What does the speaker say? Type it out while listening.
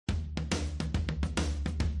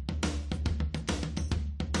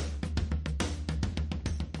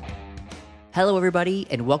Hello, everybody,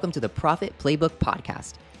 and welcome to the Profit Playbook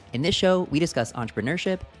Podcast. In this show, we discuss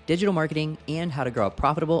entrepreneurship, digital marketing, and how to grow a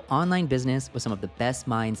profitable online business with some of the best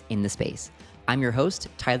minds in the space. I'm your host,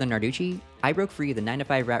 Tyler Narducci. I broke free of the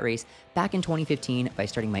 9-to-5 rat race back in 2015 by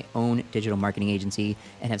starting my own digital marketing agency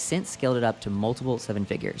and have since scaled it up to multiple seven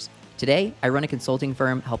figures. Today, I run a consulting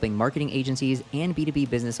firm helping marketing agencies and B2B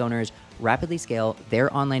business owners rapidly scale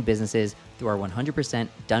their online businesses through our 100%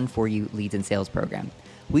 done-for-you leads and sales program.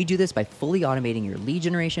 We do this by fully automating your lead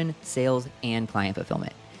generation, sales, and client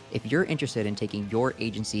fulfillment. If you're interested in taking your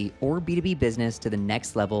agency or B2B business to the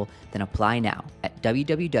next level, then apply now at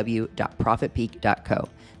www.profitpeak.co.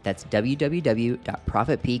 That's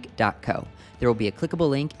www.profitpeak.co. There will be a clickable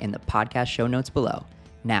link in the podcast show notes below.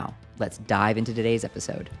 Now, let's dive into today's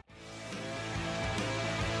episode.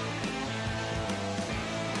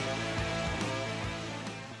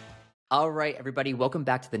 All right, everybody, welcome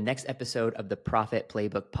back to the next episode of the Profit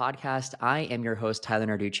Playbook Podcast. I am your host, Tyler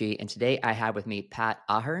Narducci, and today I have with me Pat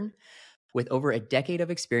Ahern. With over a decade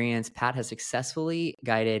of experience, Pat has successfully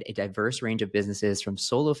guided a diverse range of businesses from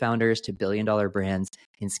solo founders to billion-dollar brands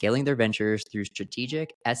in scaling their ventures through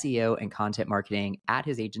strategic SEO and content marketing at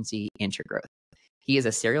his agency, Intergrowth. He is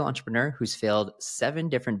a serial entrepreneur who's failed 7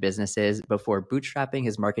 different businesses before bootstrapping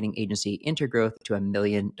his marketing agency, Intergrowth, to $1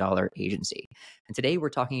 million agency. And today we're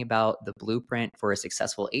talking about the blueprint for a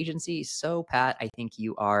successful agency. So, Pat, I think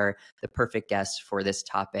you are the perfect guest for this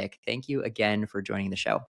topic. Thank you again for joining the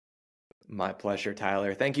show. My pleasure,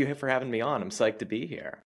 Tyler. Thank you for having me on. I'm psyched to be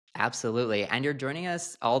here. Absolutely. And you're joining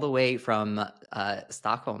us all the way from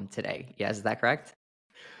Stockholm today. Yes, is that correct?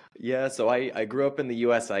 Yeah, so I grew up in the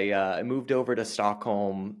US. I moved over to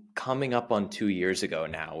Stockholm coming up on 2 years ago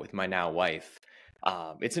now with my now wife.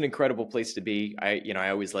 It's an incredible place to be. I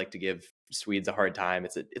always like to give Swedes a hard time.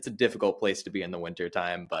 It's a difficult place to be in the winter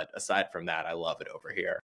time, but aside from that, I love it over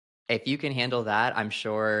here. If you can handle that, I'm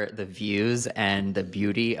sure the views and the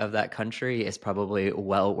beauty of that country is probably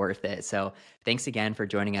well worth it. So thanks again for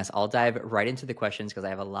joining us. I'll dive right into the questions because I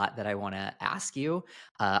have a lot that I want to ask you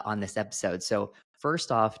on this episode. So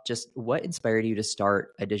first off, just what inspired you to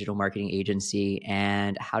start a digital marketing agency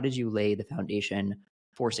and how did you lay the foundation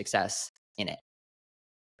for success in it?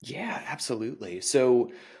 Yeah, absolutely. So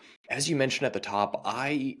as you mentioned at the top,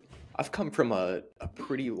 I've come from a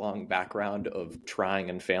pretty long background of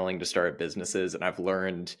trying and failing to start businesses, and I've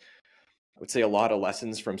learned, I would say, a lot of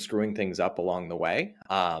lessons from screwing things up along the way.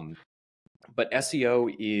 But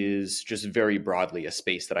SEO is just very broadly a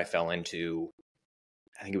space that I fell into,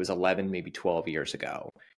 I think it was 11, maybe 12 years ago.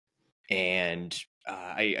 And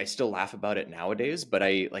I still laugh about it nowadays, but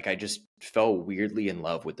I just fell weirdly in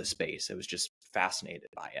love with the space. I was just fascinated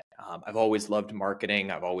by it. I've always loved marketing.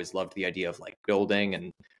 I've always loved the idea of like building,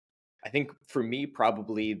 and I think for me,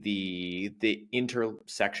 probably the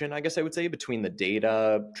intersection, I guess I would say, between the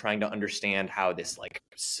data, trying to understand how this like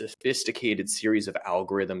sophisticated series of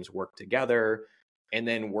algorithms work together, and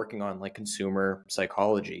then working on like consumer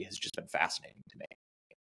psychology has just been fascinating to me.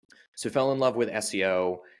 So I fell in love with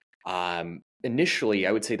SEO. Initially,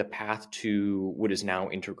 I would say the path to what is now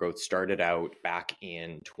Intergrowth started out back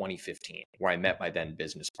in 2015, where I met my then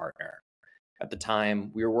business partner. At the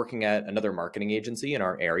time, we were working at another marketing agency in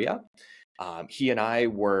our area. He and I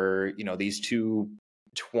were, these two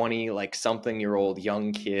 20-something-year-old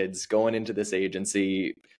young kids going into this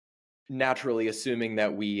agency, naturally assuming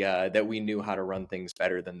that we knew how to run things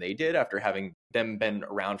better than they did after having them been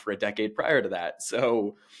around for a decade prior to that.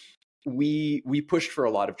 So we pushed for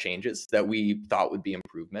a lot of changes that we thought would be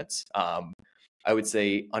improvements. I would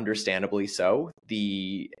say understandably so.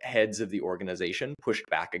 The heads of the organization pushed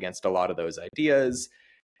back against a lot of those ideas.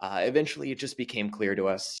 Eventually, it just became clear to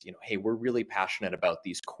us, hey, we're really passionate about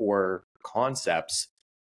these core concepts.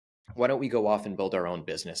 Why don't we go off and build our own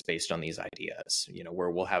business based on these ideas, where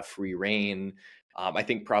we'll have free reign. I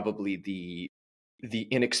think probably the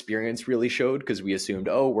inexperience really showed because we assumed,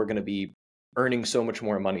 we're going to be earning so much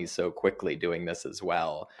more money so quickly doing this as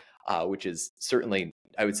well, which is certainly,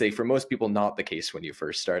 I would say, for most people, not the case when you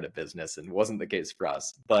first start a business, and wasn't the case for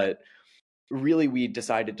us. But really, we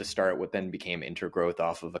decided to start what then became Intergrowth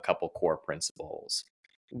off of a couple core principles.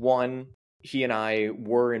 One, he and I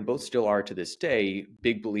were, and both still are to this day,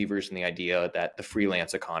 big believers in the idea that the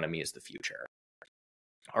freelance economy is the future.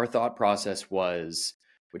 Our thought process was,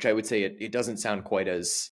 which I would say it doesn't sound quite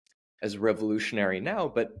as revolutionary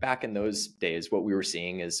now, but back in those days, what we were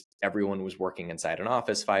seeing is everyone was working inside an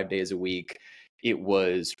office 5 days a week. It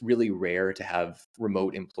was really rare to have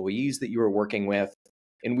remote employees that you were working with.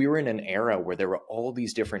 And we were in an era where there were all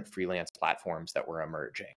these different freelance platforms that were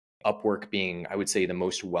emerging. Upwork being, I would say, the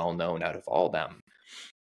most well-known out of all of them.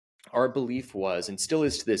 Our belief was, and still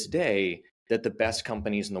is to this day, that the best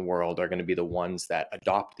companies in the world are going to be the ones that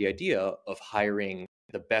adopt the idea of hiring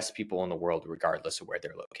the best people in the world, regardless of where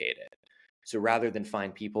they're located. So rather than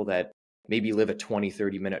find people that maybe live a 20,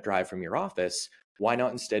 30-minute drive from your office, why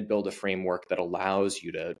not instead build a framework that allows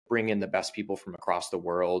you to bring in the best people from across the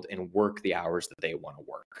world and work the hours that they want to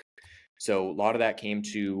work? So a lot of that came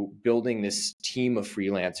to building this team of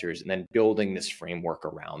freelancers and then building this framework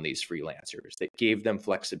around these freelancers that gave them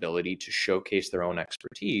flexibility to showcase their own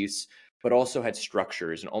expertise, but also had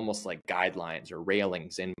structures and almost like guidelines or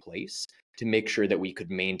railings in place to make sure that we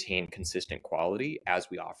could maintain consistent quality as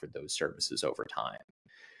we offered those services over time.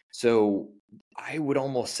 So I would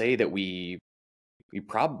almost say that we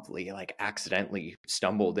probably like accidentally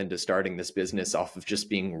stumbled into starting this business off of just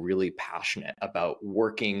being really passionate about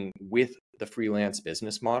working with the freelance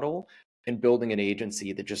business model and building an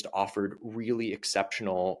agency that just offered really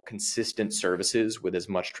exceptional, consistent services with as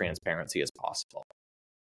much transparency as possible.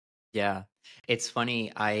 Yeah, it's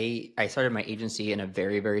funny. I started my agency in a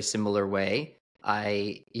very, very similar way.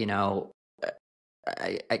 I, you know,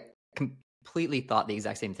 I completely thought the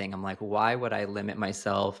exact same thing. I'm like, why would I limit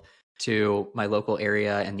myself to my local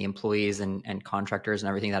area and the employees and contractors and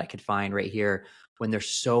everything that I could find right here when there's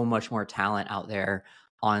so much more talent out there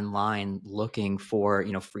online looking for,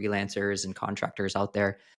 freelancers and contractors out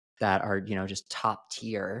there that are, just top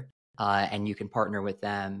tier. And you can partner with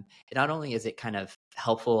them. And not only is it kind of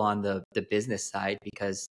helpful on the business side,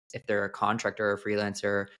 because if they're a contractor or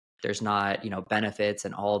freelancer, there's not, benefits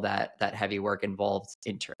and all that heavy work involved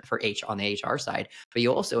on the HR side, but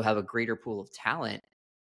you also have a greater pool of talent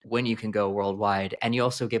when you can go worldwide, and you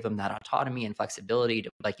also give them that autonomy and flexibility to,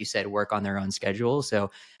 like you said, work on their own schedule. So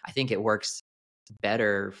I think it works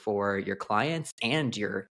better for your clients and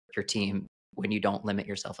your team when you don't limit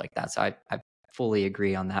yourself like that. So I fully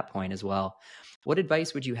agree on that point as well. What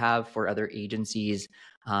advice would you have for other agencies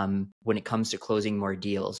when it comes to closing more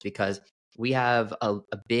deals? Because we have a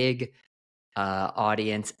big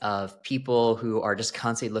audience of people who are just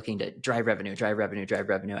constantly looking to drive revenue.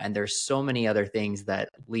 And there's so many other things that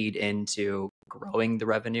lead into growing the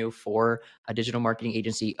revenue for a digital marketing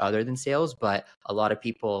agency other than sales. But a lot of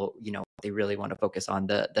people, they really want to focus on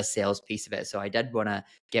the sales piece of it. So I did want to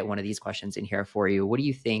get one of these questions in here for you. What do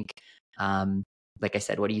you think? Like I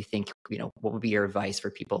said, what do you think, what would be your advice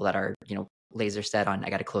for people that are, laser set on, I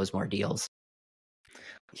got to close more deals?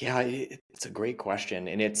 Yeah, it's a great question.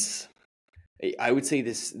 And I would say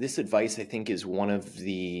this advice, I think, is one of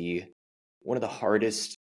the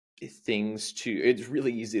hardest things to. It's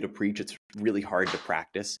really easy to preach. It's really hard to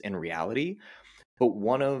practice in reality. But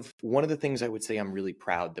one of the things I would say I'm really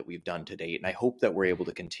proud that we've done to date, and I hope that we're able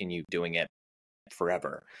to continue doing it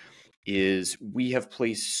forever, is we have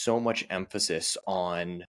placed so much emphasis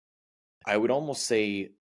on, I would almost say,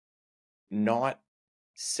 not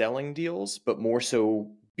selling deals, but more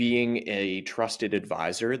so being a trusted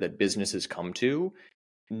advisor that businesses come to,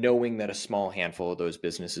 knowing that a small handful of those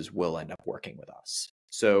businesses will end up working with us.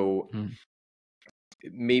 So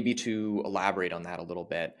maybe to elaborate on that a little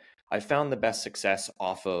bit, I found the best success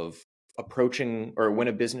off of approaching, or when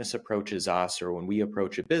a business approaches us or when we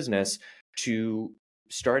approach a business, to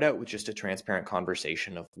start out with just a transparent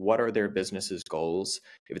conversation of what are their business's goals.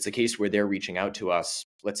 If it's a case where they're reaching out to us,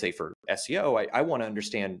 let's say for SEO, I want to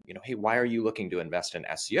understand, hey, why are you looking to invest in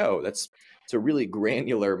SEO? It's a really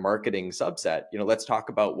granular marketing subset. Let's talk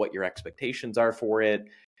about what your expectations are for it.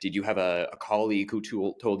 Did you have a colleague who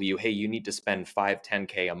told you, hey, you need to spend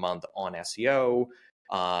 5-10K a month on SEO?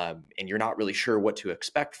 And you're not really sure what to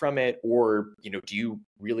expect from it? Or, do you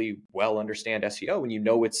really well understand SEO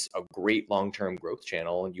and it's a great long-term growth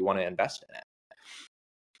channel and you want to invest in it?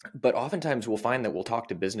 But oftentimes we'll find that we'll talk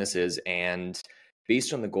to businesses, and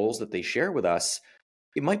based on the goals that they share with us,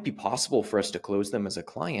 it might be possible for us to close them as a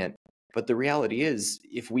client. But the reality is,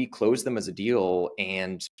 if we close them as a deal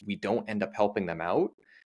and we don't end up helping them out,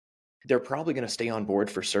 they're probably going to stay on board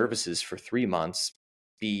for services for 3 months,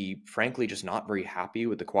 be frankly just not very happy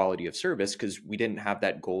with the quality of service because we didn't have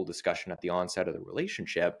that goal discussion at the onset of the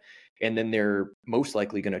relationship. And then they're most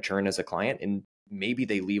likely going to churn as a client, and maybe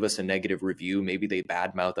they leave us a negative review. Maybe they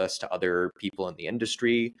badmouth us to other people in the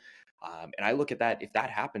industry. And I look at that, if that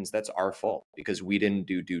happens, that's our fault because we didn't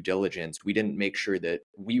do due diligence. We didn't make sure that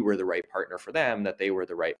we were the right partner for them, that they were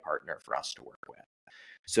the right partner for us to work with.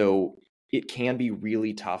 So it can be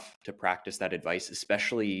really tough to practice that advice,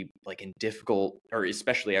 especially like in difficult, or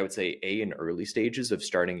especially I would say A, in early stages of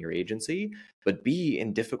starting your agency, but B,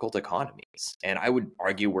 in difficult economies. And I would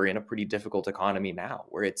argue we're in a pretty difficult economy now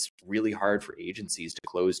where it's really hard for agencies to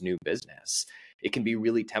close new business. It can be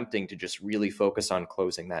really tempting to just really focus on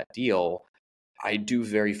closing that deal. I do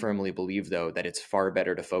very firmly believe, though, that it's far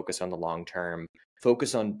better to focus on the long term,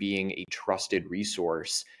 focus on being a trusted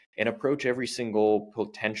resource, and approach every single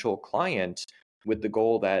potential client with the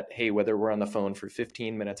goal that, hey, whether we're on the phone for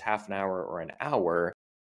 15 minutes, half an hour, or an hour,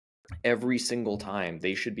 every single time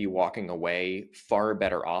they should be walking away far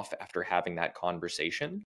better off after having that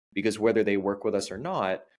conversation. Because whether they work with us or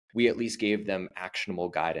not, we at least gave them actionable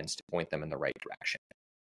guidance to point them in the right direction.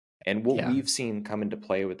 And what Yeah. we've seen come into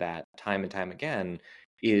play with that time and time again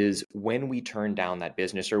is when we turn down that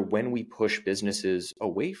business, or when we push businesses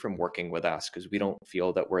away from working with us because we don't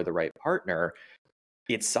feel that we're the right partner,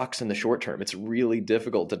 it sucks in the short term. It's really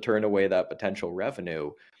difficult to turn away that potential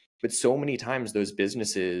revenue. But so many times those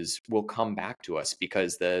businesses will come back to us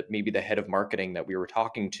because maybe the head of marketing that we were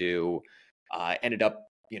talking to ended up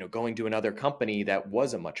going to another company that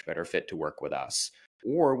was a much better fit to work with us.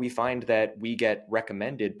 Or we find that we get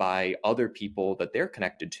recommended by other people that they're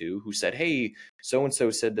connected to who said, hey, so-and-so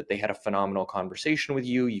said that they had a phenomenal conversation with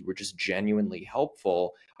you. You were just genuinely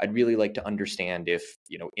helpful. I'd really like to understand if,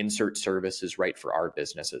 insert service is right for our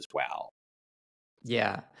business as well.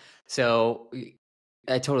 Yeah. So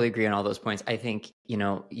I totally agree on all those points. I think,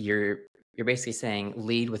 you're basically saying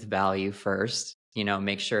lead with value first,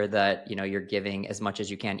 make sure that, you're giving as much as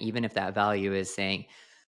you can, even if that value is saying,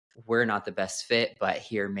 we're not the best fit, but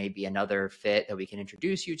here may be another fit that we can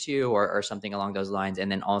introduce you to, or something along those lines.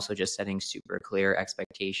 And then also just setting super clear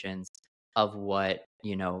expectations of what,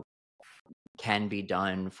 can be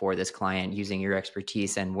done for this client using your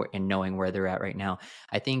expertise and knowing where they're at right now.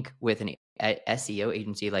 I think with an SEO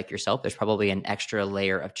agency like yourself, there's probably an extra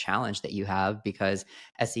layer of challenge that you have because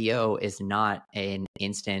SEO is not an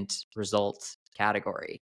instant result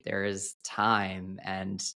category. There is time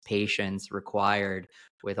and patience required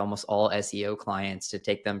with almost all SEO clients to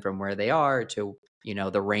take them from where they are to,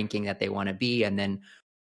 the ranking that they want to be, and then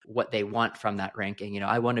what they want from that ranking.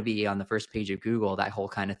 I want to be on the first page of Google, that whole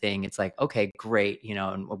kind of thing. It's like, okay, great,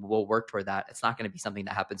 and we'll work toward that. It's not going to be something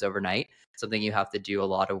that happens overnight. It's something you have to do a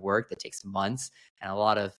lot of work that takes months, and a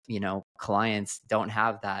lot of, clients don't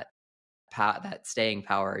have that staying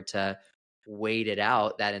power to wait it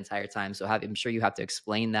out that entire time. So I'm sure you have to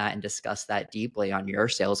explain that and discuss that deeply on your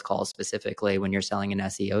sales call, specifically when you're selling an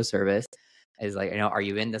SEO service. Is like, are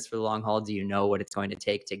you in this for the long haul? Do you know what it's going to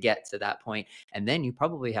take to get to that point? And then you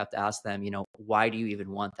probably have to ask them, why do you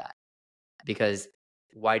even want that? Because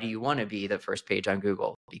why do you want to be the first page on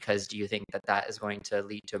Google? Because do you think that that is going to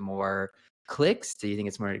lead to more clicks? Do you think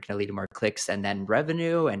it's more going to lead to more clicks and then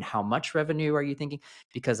revenue? And how much revenue are you thinking?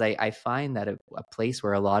 Because I find that a place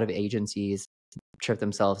where a lot of agencies trip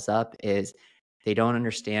themselves up is they don't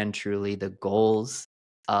understand truly the goals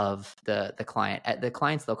of the client. The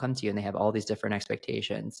clients, they'll come to you and they have all these different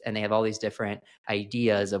expectations and they have all these different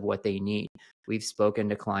ideas of what they need. We've spoken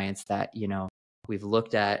to clients that, we've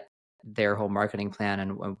looked at their whole marketing plan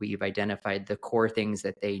and we've identified the core things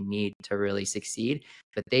that they need to really succeed,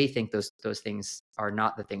 but they think those things are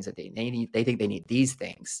not the things that they need. They think they need these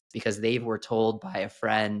things because they were told by a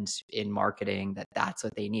friend in marketing that that's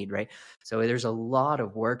what they need, right? So there's a lot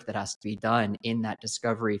of work that has to be done in that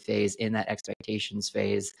discovery phase, in that expectations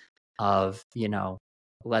phase of,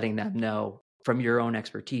 letting them know from your own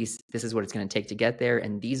expertise, this is what it's going to take to get there.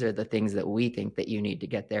 And these are the things that we think that you need to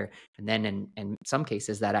get there. And then in some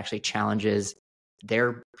cases, that actually challenges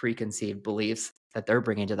their preconceived beliefs that they're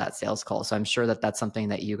bringing to that sales call. So I'm sure that that's something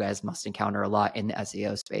that you guys must encounter a lot in the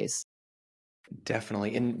SEO space.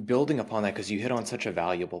 Definitely. And building upon that, because you hit on such a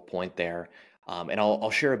valuable point there. And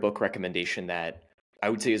I'll share a book recommendation that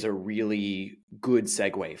I would say is a really good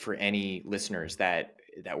segue for any listeners that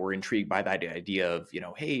were intrigued by that idea of,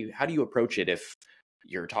 hey, how do you approach it if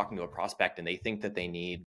you're talking to a prospect and they think that they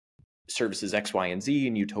need services X, Y, and Z,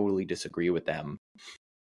 and you totally disagree with them?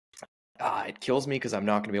 It kills me because I'm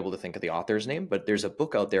not going to be able to think of the author's name, but there's a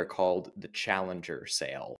book out there called The Challenger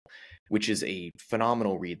Sale, which is a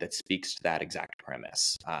phenomenal read that speaks to that exact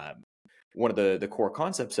premise. One of the core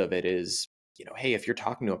concepts of it is, hey, if you're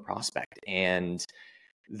talking to a prospect and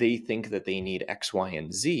they think that they need X, Y,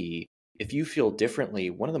 and Z, if you feel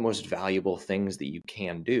differently, one of the most valuable things that you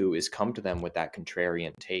can do is come to them with that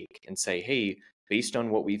contrarian take and say, hey, based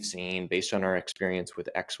on what we've seen, based on our experience with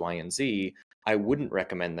X, Y, and Z, I wouldn't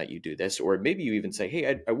recommend that you do this. Or maybe you even say,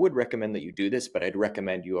 hey, I would recommend that you do this, but I'd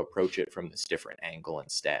recommend you approach it from this different angle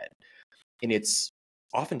instead. And it's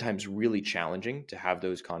oftentimes really challenging to have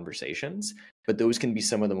those conversations, but those can be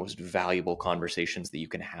some of the most valuable conversations that you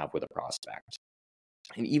can have with a prospect.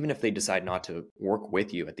 And even if they decide not to work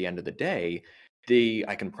with you at the end of the day,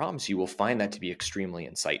 I can promise you will find that to be extremely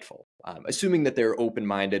insightful. Assuming that they're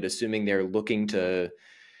open-minded, assuming they're looking to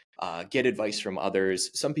get advice from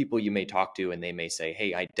others. Some people you may talk to and they may say,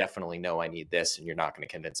 hey, I definitely know I need this, and you're not going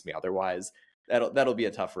to convince me otherwise. That'll be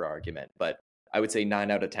a tougher argument. But I would say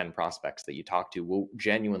 9 out of 10 prospects that you talk to will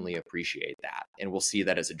genuinely appreciate that and will see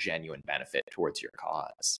that as a genuine benefit towards your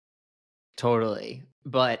cause. Totally.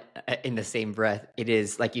 But in the same breath, it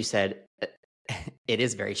is, like you said, it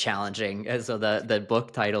is very challenging. And so the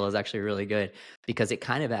book title is actually really good because it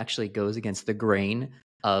kind of actually goes against the grain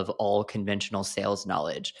of all conventional sales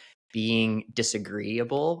knowledge. Being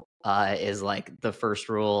disagreeable is like the first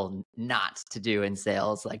rule not to do in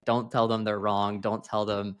sales. Like, don't tell them they're wrong. Don't tell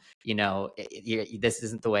them, this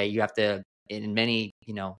isn't the way. You have to, in many,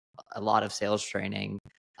 a lot of sales training,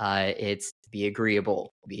 it's be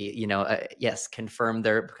agreeable, yes, confirm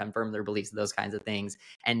their beliefs, those kinds of things,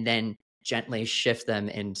 and then gently shift them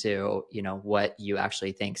into, what you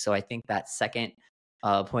actually think. So I think that second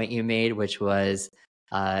point you made, which was,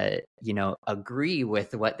 agree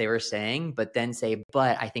with what they were saying, but then say,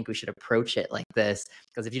 but I think we should approach it like this.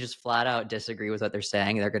 Because if you just flat out disagree with what they're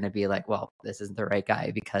saying, they're going to be like, well, this isn't the right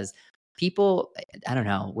guy. Because people, I don't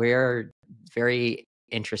know, we're very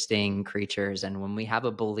interesting creatures. And when we have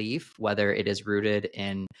a belief, whether it is rooted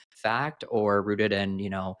in fact or rooted in,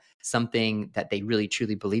 something that they really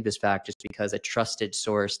truly believe is fact, just because a trusted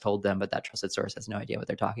source told them, but that trusted source has no idea what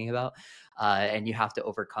they're talking about. And you have to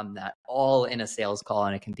overcome that all in a sales call,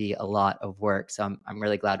 and it can be a lot of work. So I'm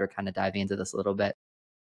really glad we're kind of diving into this a little bit.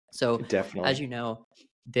 So Definitely. as you know,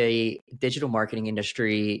 the digital marketing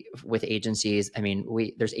industry with agencies,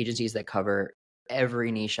 there's agencies that cover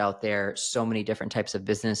every niche out there, so many different types of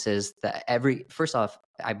businesses that first off,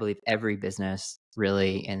 I believe every business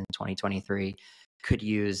really in 2023 could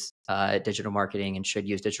use digital marketing and should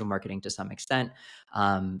use digital marketing to some extent.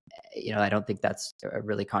 I don't think that's a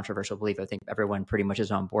really controversial belief. I think everyone pretty much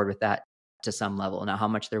is on board with that to some level. Now, how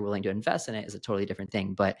much they're willing to invest in it is a totally different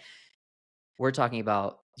thing, but we're talking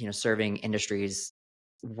about, serving industries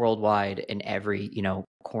worldwide in every,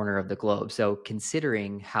 corner of the globe. So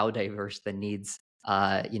considering how diverse the needs,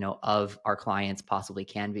 of our clients possibly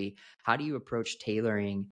can be, how do you approach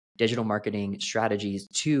tailoring digital marketing strategies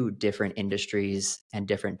to different industries and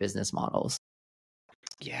different business models?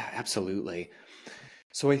 Yeah, absolutely.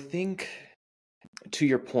 So I think, to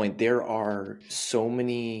your point, there are so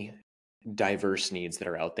many diverse needs that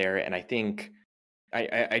are out there. And I think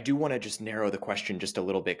I do want to just narrow the question just a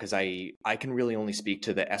little bit, because I can really only speak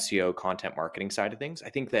to the SEO content marketing side of things. I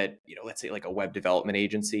think that, let's say like a web development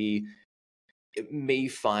agency, it may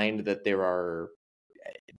find that there are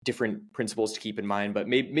different principles to keep in mind, but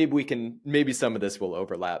maybe some of this will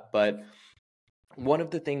overlap. But one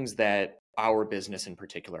of the things that our business in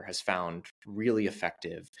particular has found really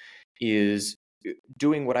effective is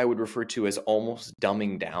doing what I would refer to as almost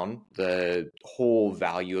dumbing down the whole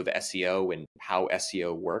value of SEO and how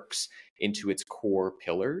SEO works into its core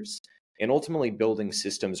pillars, and ultimately building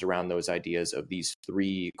systems around those ideas of these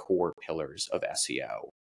 3 core pillars of SEO.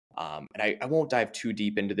 And I won't dive too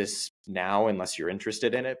deep into this now unless you're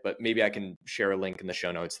interested in it, but maybe I can share a link in the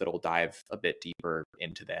show notes that'll dive a bit deeper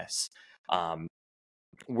into this.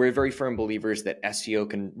 We're very firm believers that SEO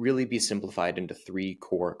can really be simplified into 3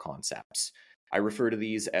 core concepts. I refer to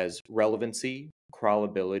these as relevancy,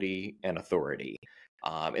 crawlability, and authority.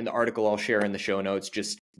 In the article I'll share in the show notes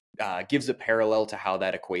just gives a parallel to how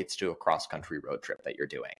that equates to a cross-country road trip that you're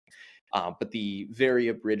doing. But the very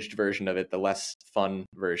abridged version of it, the less fun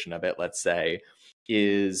version of it, let's say,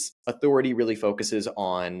 is authority really focuses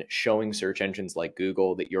on showing search engines like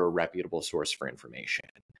Google that you're a reputable source for information.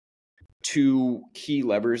 2 key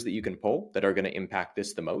levers that you can pull that are going to impact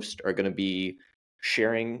this the most are going to be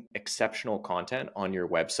sharing exceptional content on your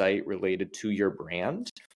website related to your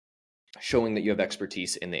brand, showing that you have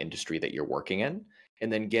expertise in the industry that you're working in,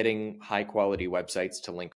 and then getting high quality websites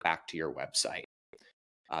to link back to your website.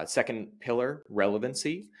 Second pillar,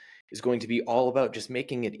 relevancy, is going to be all about just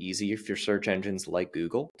making it easy for search engines like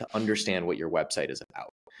Google to understand what your website is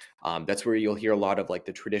about. That's where you'll hear a lot of like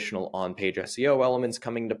the traditional on-page SEO elements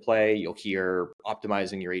coming to play. You'll hear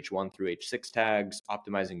optimizing your H1 through H6 tags,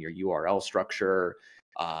 optimizing your URL structure,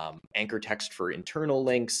 anchor text for internal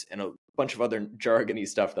links, and a bunch of other jargony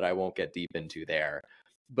stuff that I won't get deep into there.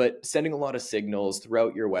 But sending a lot of signals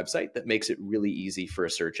throughout your website that makes it really easy for a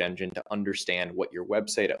search engine to understand what your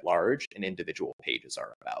website at large and individual pages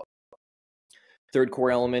are about. Third core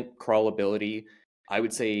element, crawlability, I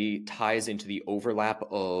would say ties into the overlap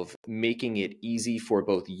of making it easy for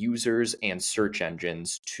both users and search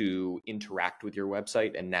engines to interact with your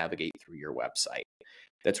website and navigate through your website.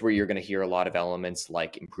 That's where you're going to hear a lot of elements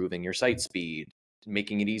like improving your site speed,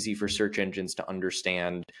 making it easy for search engines to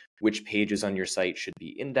understand which pages on your site should be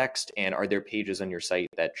indexed, and are there pages on your site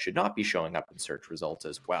that should not be showing up in search results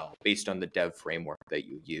as well, based on the dev framework that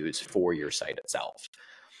you use for your site itself.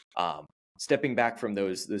 Stepping back from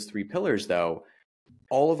those three pillars, though,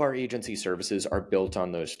 all of our agency services are built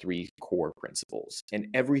on those three core principles, and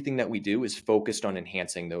everything that we do is focused on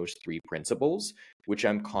enhancing those three principles, which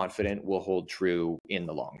I'm confident will hold true in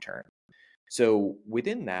the long term. So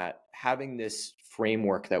within that, having this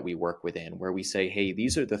framework that we work within, where we say, hey,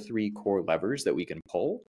 these are the three core levers that we can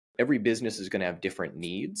pull. Every business is going to have different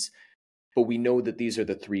needs, but we know that these are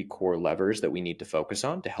the three core levers that we need to focus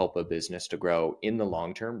on to help a business to grow in the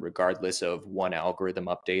long term, regardless of one algorithm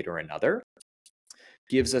update or another.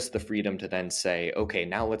 Gives us the freedom to then say, okay,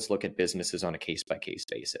 now let's look at businesses on a case-by-case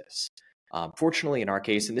basis. Fortunately, in our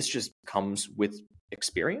case, and this just comes with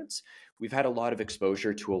experience, we've had a lot of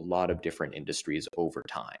exposure to a lot of different industries over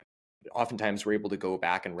time. Oftentimes, we're able to go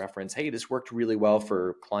back and reference, hey, this worked really well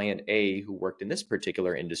for client A who worked in this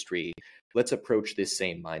particular industry. Let's approach this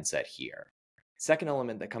same mindset here. Second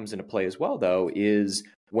element that comes into play as well, though, is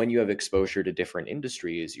when you have exposure to different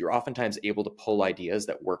industries, you're oftentimes able to pull ideas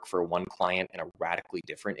that work for one client in a radically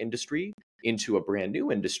different industry into a brand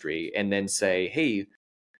new industry, and then say, hey,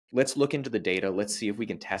 let's look into the data. Let's see if we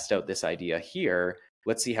can test out this idea here.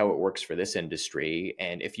 Let's see how it works for this industry.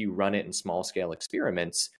 And if you run it in small scale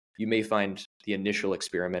experiments, you may find the initial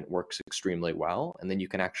experiment works extremely well, and then you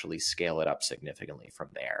can actually scale it up significantly from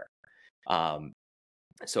there.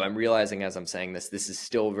 So I'm realizing as I'm saying this is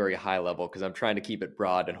still very high level because I'm trying to keep it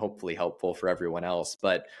broad and hopefully helpful for everyone else.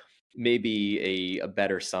 But maybe a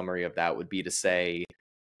better summary of that would be to say,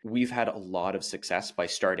 we've had a lot of success by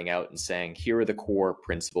starting out and saying, here are the core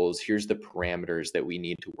principles, here's the parameters that we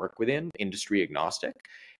need to work within, industry agnostic,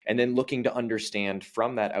 and then looking to understand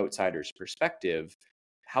from that outsider's perspective,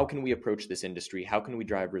 how can we approach this industry? How can we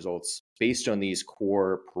drive results based on these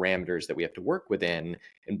core parameters that we have to work within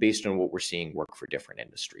and based on what we're seeing work for different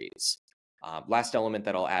industries? Last element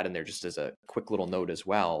that I'll add in there just as a quick little note as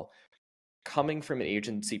well, coming from an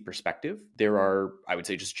agency perspective, there are, I would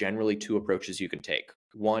say, just generally two approaches you can take.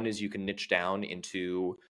 One is you can niche down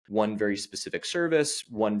into one very specific service,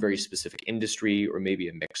 one very specific industry, or maybe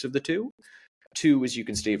a mix of the two. Two is you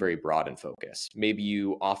can stay very broad and focused. Maybe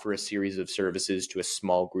you offer a series of services to a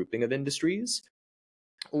small grouping of industries,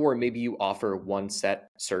 or maybe you offer one set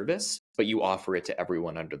service, but you offer it to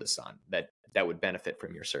everyone under the sun that would benefit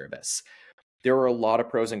from your service. There are a lot of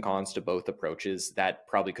pros and cons to both approaches. That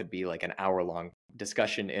probably could be like an hour-long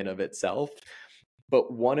discussion in of itself.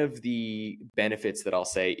 But one of the benefits that I'll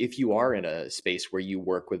say, if you are in a space where you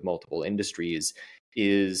work with multiple industries,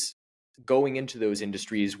 is going into those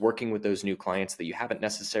industries, working with those new clients that you haven't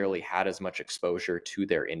necessarily had as much exposure to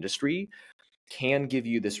their industry, can give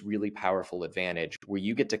you this really powerful advantage where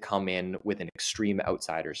you get to come in with an extreme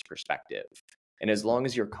outsider's perspective. And as long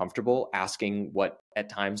as you're comfortable asking what at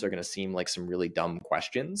times are going to seem like some really dumb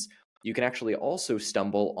questions, you can actually also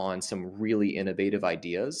stumble on some really innovative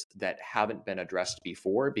ideas that haven't been addressed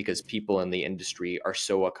before because people in the industry are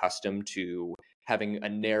so accustomed to having a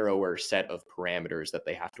narrower set of parameters that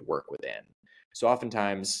they have to work within. So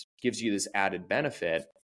oftentimes gives you this added benefit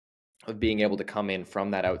of being able to come in from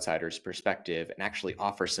that outsider's perspective and actually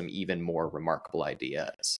offer some even more remarkable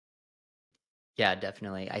ideas. Yeah,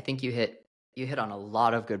 definitely. I think you hit on a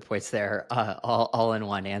lot of good points there, all in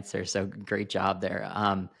one answer. So great job there.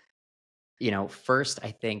 First, I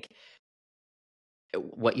think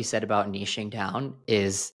what you said about niching down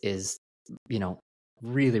is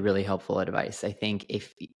really, really helpful advice. I think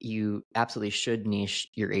if you absolutely should niche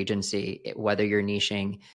your agency, whether you're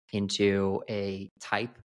niching into a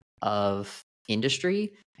type of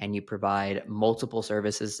industry and you provide multiple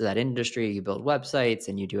services to that industry, you build websites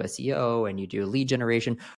and you do SEO and you do lead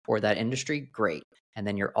generation for that industry, great. And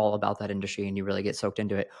then you're all about that industry and you really get soaked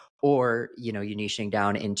into it. Or, you're niching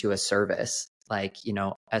down into a service like,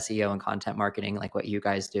 SEO and content marketing, like what you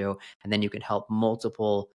guys do. And then you can help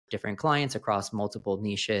multiple different clients across multiple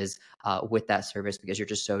niches with that service because you're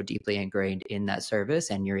just so deeply ingrained in that service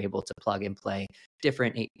and you're able to plug and play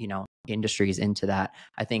different, industries into that.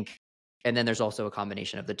 I think, and then there's also a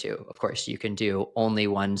combination of the two. Of course, you can do only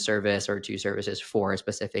one service or two services for a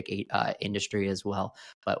specific industry as well.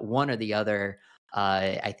 But one or the other,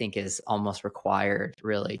 I think is almost required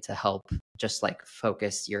really to help just like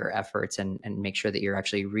focus your efforts and make sure that you're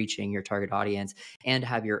actually reaching your target audience and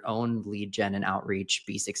have your own lead gen and outreach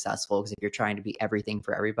be successful. Because if you're trying to be everything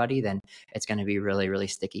for everybody, then it's going to be really, really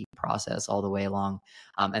sticky process all the way along.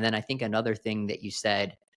 And then I think another thing that you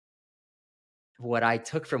said what I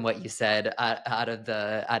took from what you said out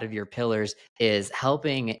of your pillars is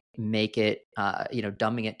helping make it,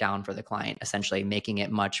 dumbing it down for the client, essentially making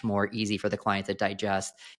it much more easy for the client to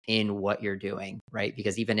digest in what you're doing, right?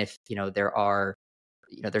 Because even if,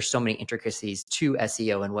 there's so many intricacies to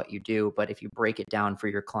SEO and what you do, but if you break it down for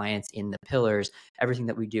your clients in the pillars, everything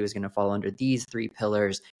that we do is going to fall under these three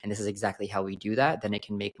pillars, and this is exactly how we do that. Then it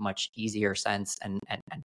can make much easier sense and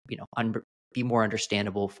be more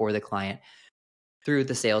understandable for the client through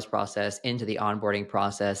the sales process, into the onboarding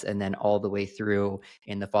process, and then all the way through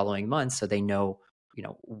in the following months, so they know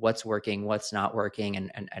what's working, what's not working,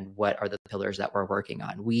 and what are the pillars that we're working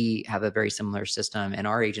on. We have a very similar system in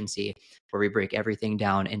our agency where we break everything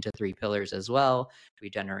down into three pillars as well. We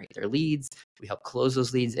generate their leads, we help close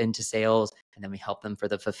those leads into sales, and then we help them for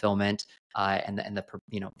the fulfillment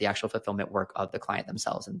the actual fulfillment work of the client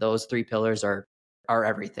themselves. And those three pillars are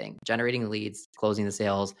everything: generating leads, closing the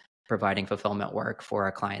sales, providing fulfillment work for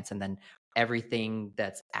our clients. And then everything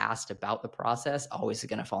that's asked about the process always is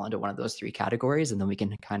going to fall into one of those three categories. And then we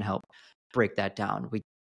can kind of help break that down. We,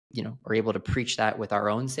 are able to preach that with our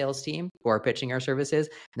own sales team who are pitching our services.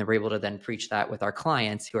 And then we're able to then preach that with our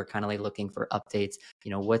clients who are kind of like looking for updates.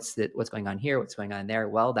 What's going on here? What's going on there?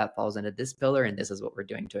 Well, that falls into this pillar, and this is what we're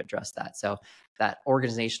doing to address that. So that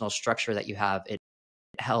organizational structure that you have, it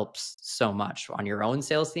helps so much on your own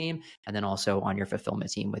sales team and then also on your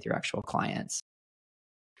fulfillment team with your actual clients.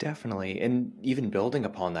 Definitely. And even building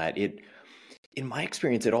upon that, in my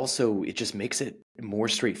experience, it just makes it more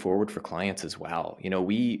straightforward for clients as well.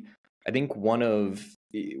 I think one of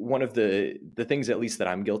the things, at least that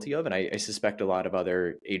I'm guilty of, and I suspect a lot of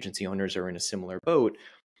other agency owners are in a similar boat,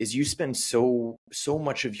 is you spend so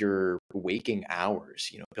much of your waking hours,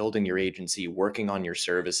 building your agency, working on your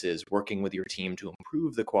services, working with your team to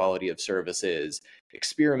improve the quality of services,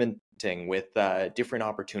 experimenting with different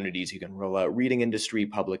opportunities you can roll out, reading industry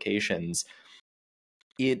publications.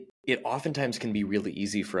 It oftentimes can be really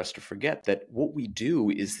easy for us to forget that what we do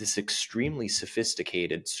is this extremely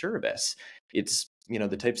sophisticated service. It's,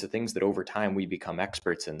 the types of things that over time we become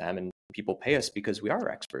experts in them, and people pay us because we are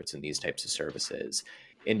experts in these types of services.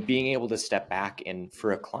 And being able to step back and,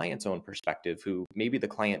 for a client's own perspective, who maybe the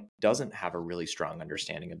client doesn't have a really strong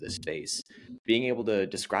understanding of this space, being able to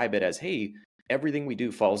describe it as, hey, everything we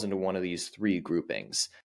do falls into one of these three groupings,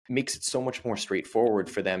 makes it so much more straightforward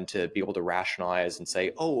for them to be able to rationalize and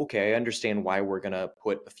say, oh, okay, I understand why we're going to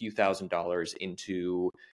put a few $1,000s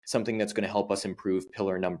into something that's going to help us improve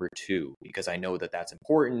pillar number 2, because I know that that's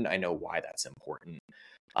important. I know why that's important.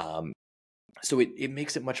 So it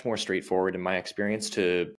makes it much more straightforward in my experience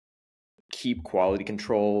to keep quality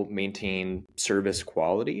control, maintain service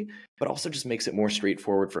quality, but also just makes it more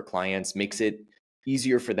straightforward for clients, makes it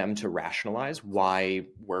easier for them to rationalize why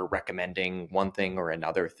we're recommending one thing or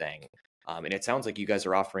another thing. And it sounds like you guys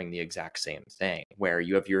are offering the exact same thing, where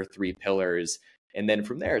you have your three pillars. And then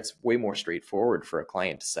from there, it's way more straightforward for a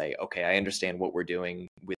client to say, okay, I understand what we're doing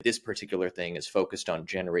with this particular thing is focused on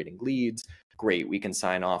generating leads. Great, we can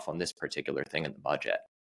sign off on this particular thing in the budget.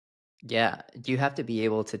 Yeah, you have to be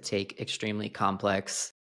able to take extremely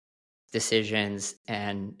complex decisions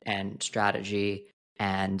and strategy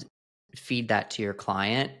and feed that to your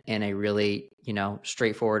client in a really,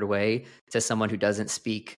 straightforward way to someone who doesn't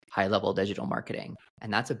speak high-level digital marketing.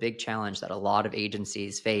 And that's a big challenge that a lot of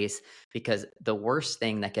agencies face, because the worst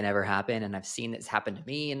thing that can ever happen, and I've seen this happen to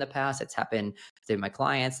me in the past, it's happened to my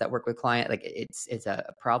clients that work with clients, like it's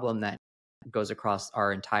a problem that goes across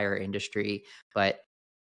our entire industry. But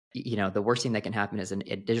the worst thing that can happen is a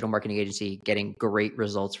digital marketing agency getting great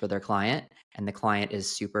results for their client, and the client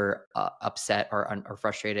is super upset or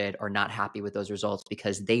frustrated or not happy with those results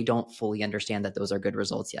because they don't fully understand that those are good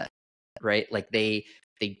results yet, right? Like they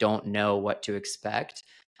don't know what to expect,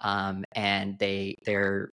 and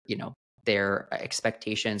their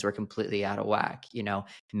expectations were completely out of whack.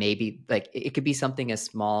 Maybe like it could be something as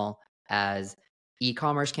small as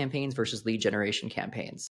e-commerce campaigns versus lead generation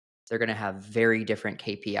campaigns. They're going to have very different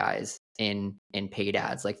KPIs in paid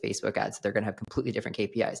ads like Facebook ads. They're going to have completely different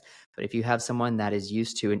KPIs. But if you have someone that is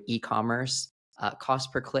used to an e-commerce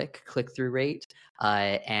cost per click-through rate,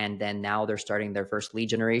 and then now they're starting their first lead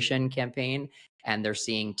generation campaign, and they're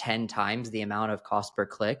seeing 10 times the amount of cost per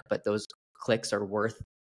click, but those clicks are worth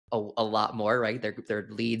a lot more, right? They're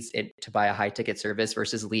leads to buy a high ticket service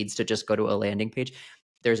versus leads to just go to a landing page.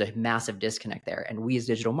 There's a massive disconnect there. And we as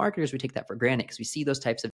digital marketers, we take that for granted because we see those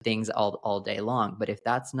types of things all day long. But if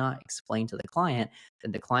that's not explained to the client,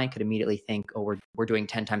 then the client could immediately think, oh, we're doing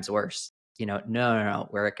 10 times worse no,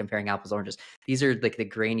 we're comparing apples, oranges. These are like the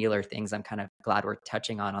granular things I'm kind of glad we're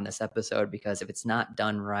touching on this episode, because if it's not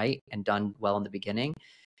done right and done well in the beginning,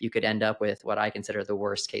 you could end up with what I consider the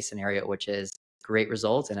worst case scenario, which is great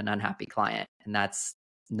results and an unhappy client. And that's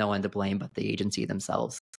no one to blame but the agency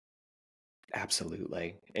themselves.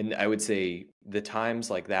 Absolutely. And I would say the times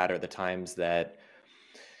like that are the times that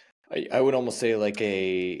I would almost say, like,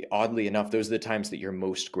 oddly enough, those are the times that you're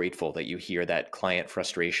most grateful that you hear that client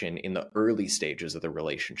frustration in the early stages of the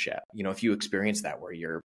relationship. If you experience that where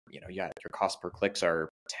your cost per clicks are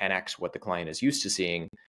 10x what the client is used to seeing,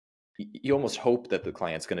 you almost hope that the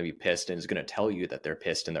client's going to be pissed and is going to tell you that they're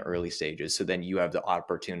pissed in the early stages. So then you have the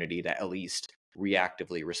opportunity to at least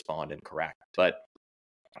reactively respond and correct. But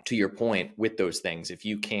to your point with those things, if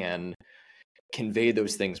you can convey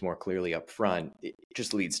those things more clearly up front, it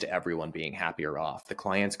just leads to everyone being happier off. The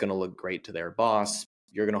client's going to look great to their boss.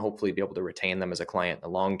 You're going to hopefully be able to retain them as a client in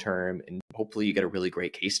the long term. And hopefully you get a really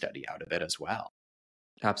great case study out of it as well.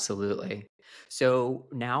 Absolutely. So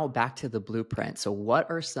now back to the blueprint. So what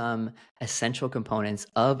are some essential components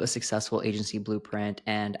of a successful agency blueprint,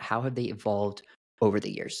 and how have they evolved over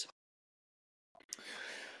the years?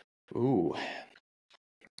 Ooh,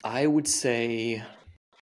 I would say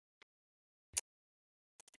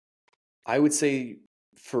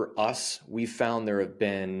for us, we found there have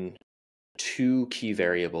been two key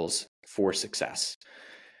variables for success.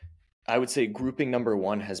 I would say grouping number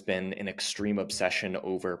one has been an extreme obsession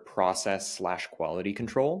over process/quality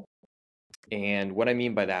control. And what I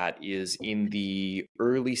mean by that is, in the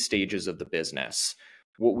early stages of the business,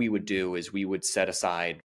 what we would do is we would set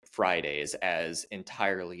aside Fridays as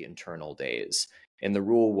entirely internal days. And the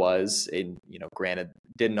rule was, granted,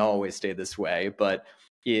 didn't always stay this way, but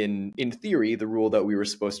in theory, the rule that we were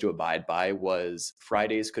supposed to abide by was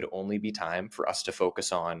Fridays could only be time for us to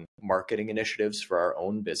focus on marketing initiatives for our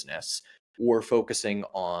own business, or focusing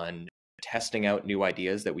on testing out new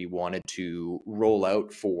ideas that we wanted to roll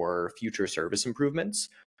out for future service improvements,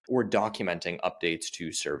 or documenting updates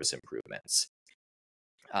to service improvements.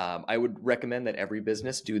 I would recommend that every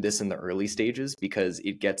business do this in the early stages, because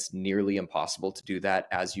it gets nearly impossible to do that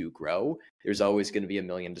as you grow. There's always going to be a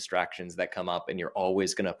million distractions that come up, and you're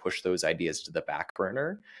always going to push those ideas to the back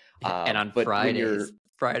burner. And on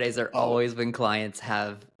Fridays are always when clients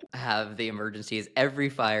have the emergencies. Every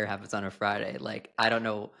fire happens on a Friday. Like, I don't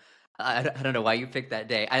know why you picked that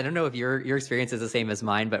day. I don't know if your experience is the same as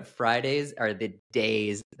mine, but Fridays are the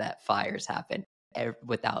days that fires happen,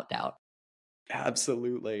 without doubt.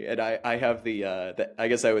 Absolutely. And I have I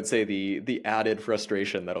guess I would say the added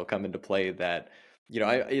frustration that'll come into play that,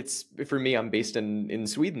 it's, for me, I'm based in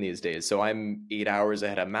Sweden these days. So I'm 8 hours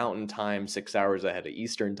ahead of Mountain Time, 6 hours ahead of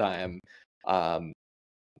Eastern Time.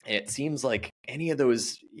 It seems like any of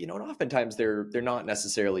those, and oftentimes they're not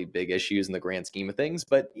necessarily big issues in the grand scheme of things,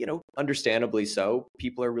 but, understandably so.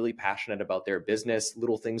 People are really passionate about their business.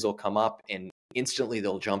 Little things will come up and instantly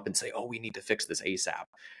they'll jump and say, oh, we need to fix this ASAP.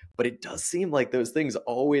 But it does seem like those things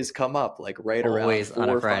always come up, like right around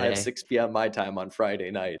 4, 5, 6 p.m. my time on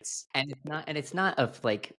Friday nights. And it's not of,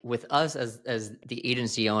 like, with us as the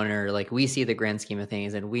agency owner, like, we see the grand scheme of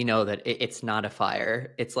things and we know that it's not a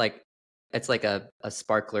fire. It's like a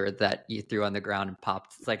sparkler that you threw on the ground and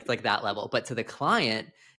popped. It's like that level. But to the client,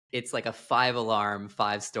 it's like a 5-alarm,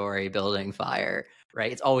 5-story building fire,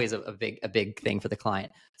 right? It's always a big thing for the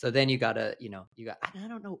client. So then I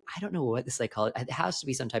don't know what the psychology, it has to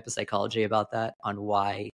be some type of psychology about that on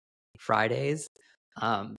why Fridays.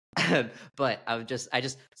 But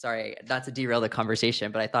sorry, not to derail the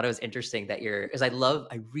conversation, but I thought it was interesting that because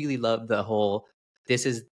I really love the whole, this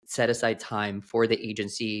is set aside time for the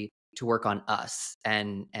agency to work on us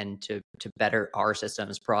and to better our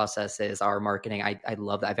systems, processes, our marketing. I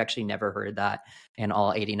love that. I've actually never heard that in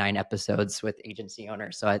all 89 episodes with agency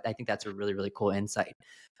owners. So I think that's a really, really cool insight.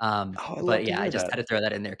 But yeah, I just had to throw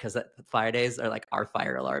that in there because Fridays are like our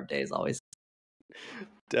fire alarm days always.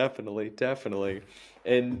 Definitely.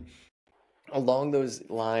 And along those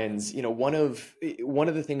lines, one of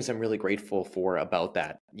the things I'm really grateful for about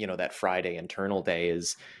that, that Friday internal day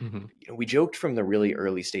is, we joked from the really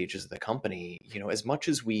early stages of the company, as much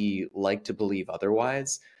as we like to believe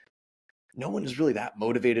otherwise, no one is really that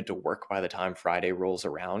motivated to work by the time Friday rolls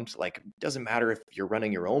around. Like, it doesn't matter if you're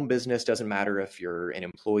running your own business, doesn't matter if you're an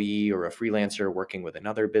employee or a freelancer working with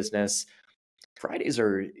another business. Fridays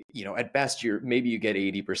are, at best, maybe you get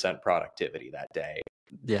 80% productivity that day.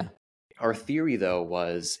 Yeah. Our theory, though,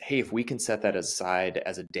 was, hey, if we can set that aside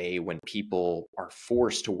as a day when people are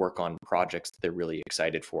forced to work on projects that they're really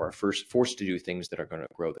excited for, forced to do things that are going to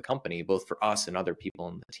grow the company, both for us and other people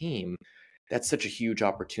in the team, that's such a huge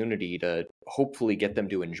opportunity to hopefully get them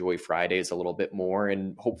to enjoy Fridays a little bit more,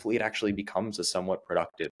 and hopefully it actually becomes a somewhat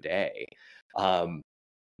productive day. Um,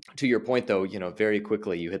 to your point though, very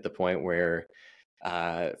quickly you hit the point where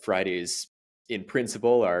Fridays in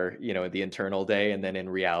principle are, the internal day, and then in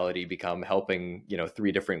reality become helping,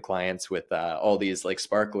 three different clients with all these like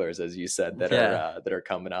sparklers, as you said, Yeah. that are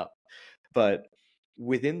coming up. But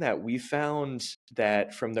within that, we found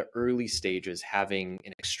that from the early stages, having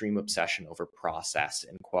an extreme obsession over process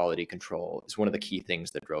and quality control is one of the key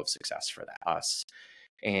things that drove success for us.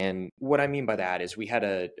 And what I mean by that is we had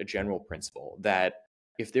a general principle that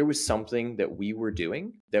if there was something that we were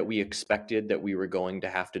doing that we expected that we were going to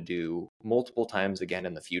have to do multiple times again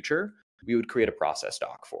in the future, we would create a process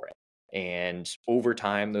doc for it. And over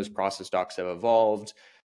time, those process docs have evolved.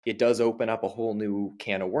 It does open up a whole new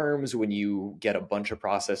can of worms when you get a bunch of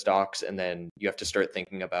process docs, and then you have to start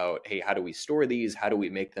thinking about, hey, how do we store these? How do we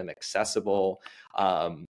make them accessible?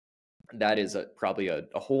 That is probably a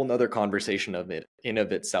whole nother conversation of it in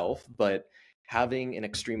of itself. But having an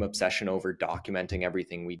extreme obsession over documenting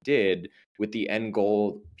everything we did, with the end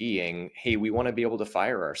goal being, hey, we want to be able to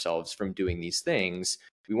fire ourselves from doing these things.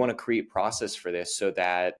 We want to create process for this so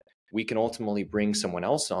that we can ultimately bring someone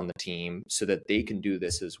else on the team so that they can do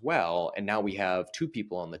this as well. And now we have two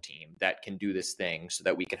people on the team that can do this thing so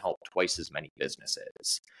that we can help twice as many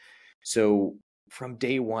businesses. So from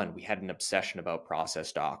day one, we had an obsession about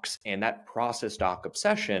process docs, and that process doc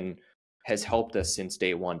obsession has helped us since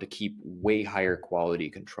day one to keep way higher quality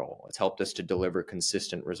control. It's helped us to deliver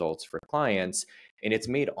consistent results for clients, and it's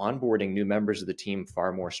made onboarding new members of the team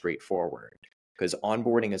far more straightforward, because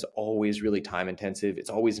onboarding is always really time intensive.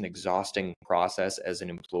 It's always an exhausting process as an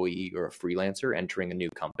employee or a freelancer entering a new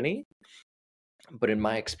company. But in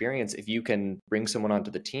my experience, if you can bring someone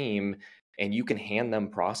onto the team and you can hand them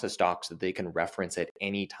process docs that they can reference at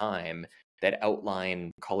any time that outline,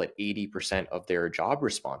 call it 80% of their job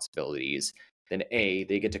responsibilities, then A,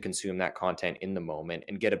 they get to consume that content in the moment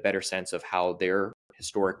and get a better sense of how their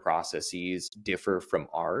historic processes differ from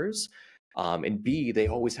ours. And B, they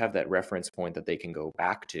always have that reference point that they can go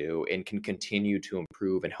back to and can continue to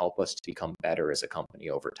improve and help us to become better as a company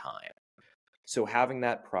over time. So having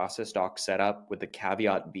that process doc set up, with the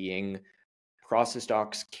caveat being process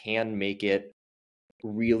docs can make it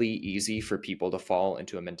really easy for people to fall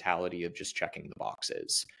into a mentality of just checking the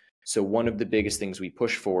boxes. So one of the biggest things we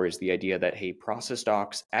push for is the idea that, hey, process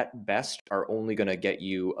docs at best are only going to get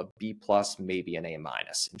you a B plus, maybe an A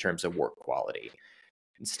minus in terms of work quality.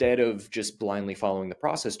 Instead of just blindly following the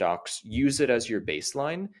process docs, use it as your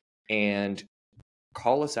baseline and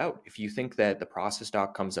call us out if you think that the process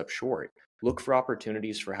doc comes up short. Look for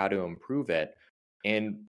opportunities for how to improve it,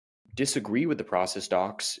 and disagree with the process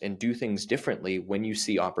docs and do things differently when you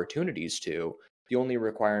see opportunities to. The only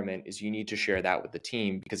requirement is you need to share that with the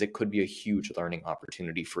team, because it could be a huge learning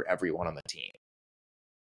opportunity for everyone on the team.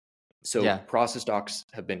 So Yeah. process docs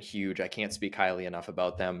have been huge. I can't speak highly enough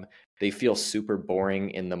about them. They feel super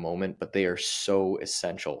boring in the moment, but they are so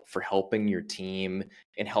essential for helping your team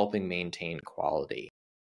and helping maintain quality.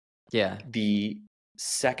 Yeah. The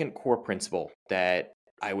second core principle that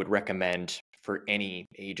I would recommend for any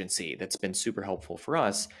agency that's been super helpful for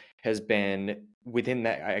us has been within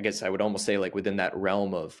that, I guess I would almost say like within that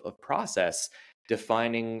realm of process,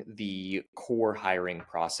 defining the core hiring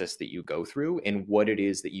process that you go through and what it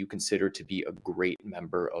is that you consider to be a great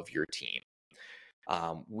member of your team.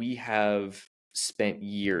 We have spent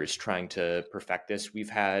years trying to perfect this. We've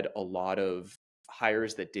had a lot of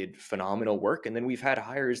hires that did phenomenal work, and then we've had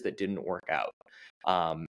hires that didn't work out.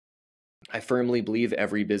 I firmly believe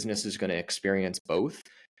every business is going to experience both.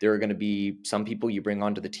 There are going to be some people you bring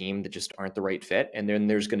onto the team that just aren't the right fit, and then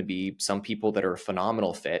there's going to be some people that are a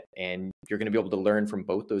phenomenal fit, and you're going to be able to learn from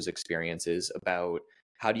both those experiences about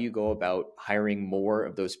how do you go about hiring more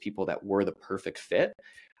of those people that were the perfect fit,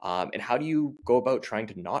 and how do you go about trying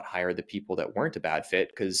to not hire the people that weren't a bad fit,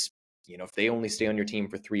 because if they only stay on your team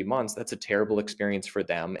for 3 months, that's a terrible experience for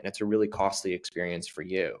them, and it's a really costly experience for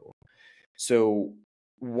you. So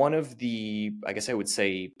one of the, I guess I would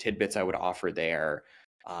say, tidbits I would offer there,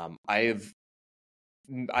 I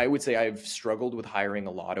would say I've struggled with hiring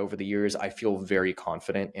a lot over the years. I feel very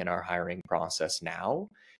confident in our hiring process now.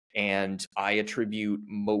 And I attribute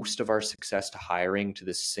most of our success to hiring to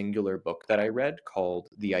this singular book that I read called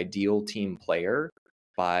The Ideal Team Player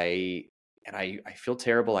by, and I feel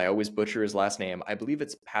terrible, I always butcher his last name. I believe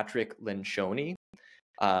it's Patrick Lencioni.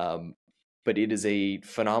 But it is a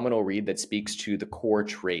phenomenal read that speaks to the core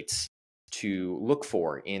traits to look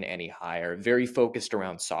for in any hire, very focused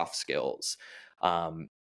around soft skills.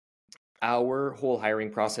 our whole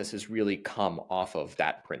hiring process has really come off of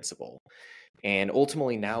that principle. And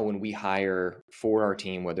ultimately now when we hire for our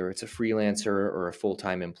team, whether it's a freelancer or a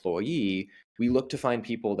full-time employee, we look to find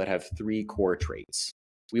people that have three core traits.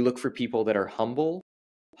 We look for people that are humble,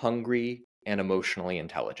 hungry, and emotionally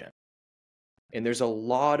intelligent. And there's a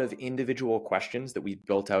lot of individual questions that we've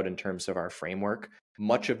built out in terms of our framework.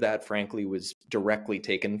 Much of that, frankly, was directly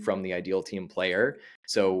taken from the Ideal Team Player.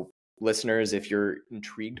 So listeners, if you're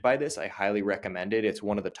intrigued by this, I highly recommend it. It's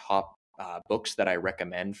one of the top books that I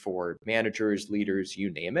recommend for managers, leaders,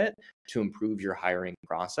 you name it, to improve your hiring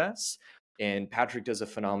process. And Patrick does a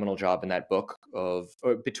phenomenal job in that book or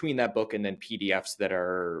between that book and then PDFs that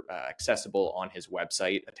are accessible on his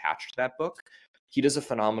website attached to that book. He does a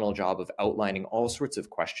phenomenal job of outlining all sorts of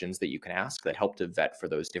questions that you can ask that help to vet for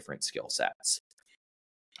those different skill sets.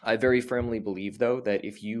 I very firmly believe, though, that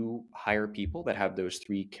if you hire people that have those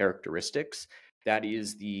three characteristics, that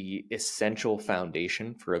is the essential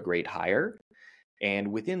foundation for a great hire.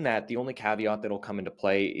 And within that, the only caveat that'll come into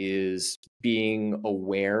play is being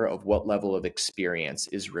aware of what level of experience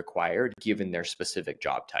is required given their specific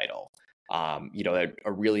job title. A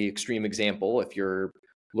really extreme example, if you're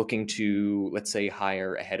looking to, let's say,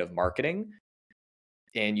 hire a head of marketing,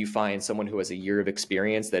 and you find someone who has a year of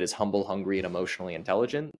experience that is humble, hungry, and emotionally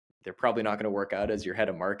intelligent, they're probably not going to work out as your head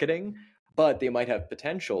of marketing, but they might have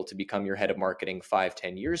potential to become your head of marketing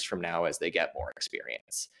 5-10 years from now as they get more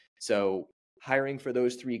experience. So hiring for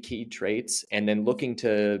those three key traits and then looking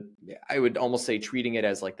to, I would almost say, treating it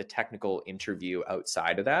as like the technical interview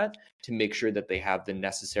outside of that to make sure that they have the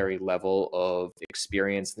necessary level of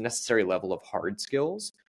experience, the necessary level of hard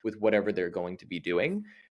skills with whatever they're going to be doing.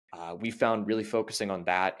 We found really focusing on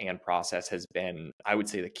that and process has been, I would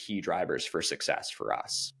say, the key drivers for success for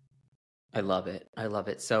us. I love it. I love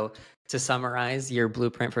it. So to summarize, your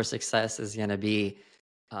blueprint for success is going to be,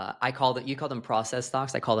 you call them process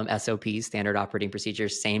docs. I call them SOPs, standard operating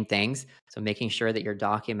procedures, same things. So making sure that you're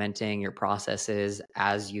documenting your processes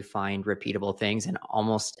as you find repeatable things, and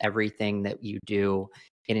almost everything that you do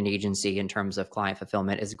in an agency in terms of client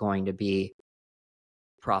fulfillment is going to be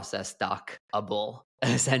process docable.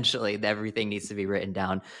 Essentially, everything needs to be written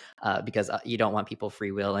down because you don't want people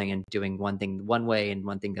freewheeling and doing one thing one way and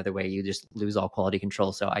one thing the other way. You just lose all quality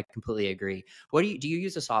control. So I completely agree. What do you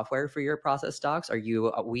use a software for your process docs? Are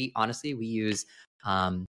you we honestly we use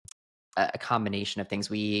a combination of things.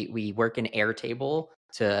 We work in Airtable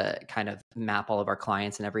to kind of map all of our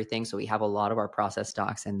clients and everything. So we have a lot of our process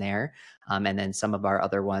docs in there, and then some of our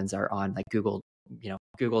other ones are on like Google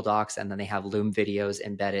Docs, and then they have Loom videos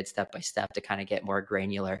embedded step by step to kind of get more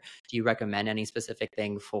granular. Do you recommend any specific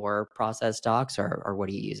thing for process docs, or what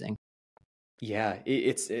are you using? Yeah,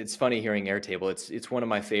 it's funny hearing Airtable. It's one of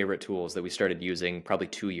my favorite tools that we started using probably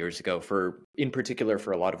 2 years ago in particular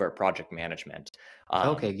for a lot of our project management.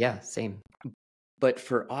 Okay, yeah, same. But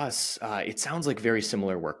for us, it sounds like very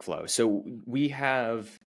similar workflow. So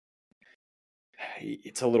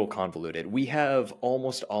it's a little convoluted. We have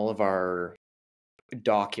almost all of our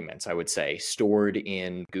documents, I would say, stored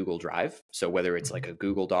in Google Drive. So whether it's like a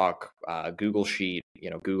Google Doc, Google Sheet,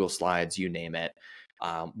 Google Slides, you name it.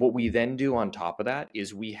 What we then do on top of that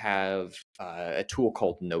is we have a tool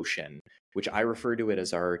called Notion, which I refer to it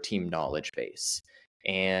as our team knowledge base.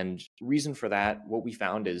 And reason for that, what we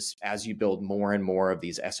found is as you build more and more of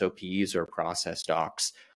these SOPs or process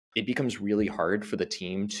docs, it becomes really hard for the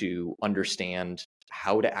team to understand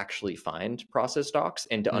how to actually find process docs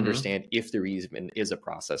and to understand if there even is a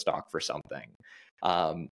process doc for something.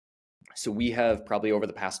 So we have probably over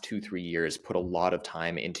the past 2-3 years put a lot of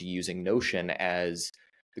time into using Notion, as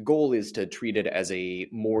the goal is to treat it as a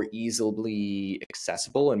more easily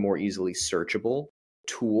accessible and more easily searchable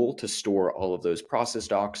tool to store all of those process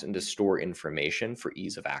docs and to store information for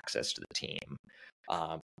ease of access to the team.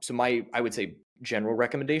 So I would say, general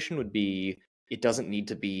recommendation would be, it doesn't need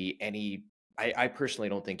to be I personally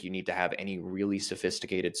don't think you need to have any really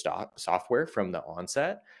sophisticated software from the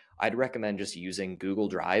onset. I'd recommend just using Google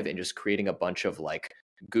Drive and just creating a bunch of like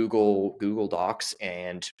Google Docs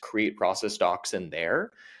and create process docs in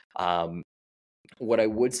there. What I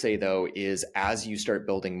would say, though, is as you start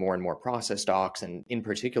building more and more process docs, and in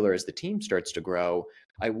particular as the team starts to grow,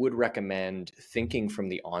 I would recommend thinking from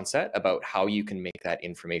the onset about how you can make that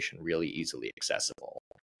information really easily accessible.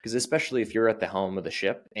 Because especially if you're at the helm of the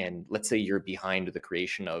ship and let's say you're behind the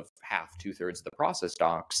creation of half, 2/3 of the process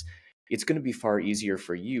docs, it's going to be far easier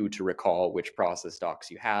for you to recall which process docs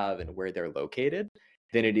you have and where they're located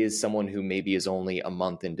than it is someone who maybe is only a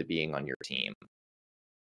month into being on your team.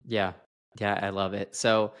 Yeah, yeah, I love it.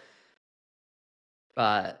 So,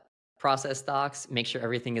 uh, process docs, make sure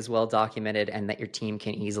everything is well documented and that your team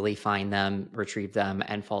can easily find them, retrieve them,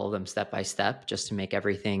 and follow them step by step, just to make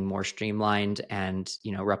everything more streamlined and,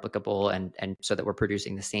 replicable, and so that we're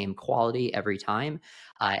producing the same quality every time.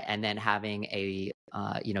 And then having a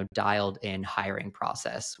dialed in hiring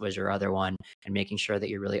process was your other one, and making sure that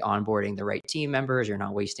you're really onboarding the right team members. You're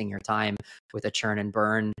not wasting your time with a churn and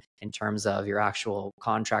burn in terms of your actual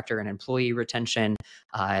contractor and employee retention,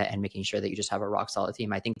 and making sure that you just have a rock solid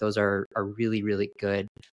team. I think those are really, really good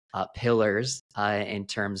pillars in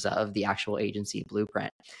terms of the actual agency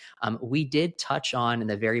blueprint. We did touch on in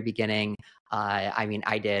the very beginning,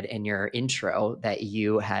 I did in your intro, that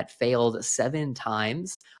you had failed 7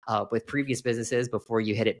 times with previous businesses before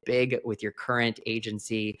you hit it big with your current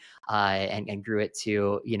agency, and grew it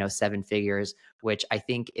to 7 figures, which I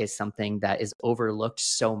think is something that is overlooked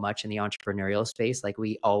so much in the entrepreneurial space. Like,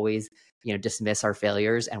 we always dismiss our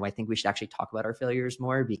failures, and I think we should actually talk about our failures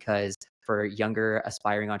more, because for younger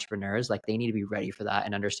aspiring entrepreneurs, like, they need to be ready for that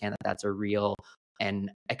and understand that that's a real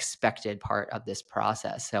and expected part of this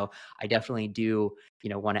process. So I definitely do,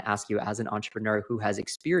 want to ask you, as an entrepreneur who has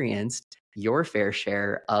experienced your fair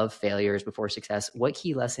share of failures before success, what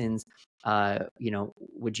key lessons,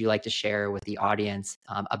 would you like to share with the audience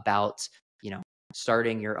about,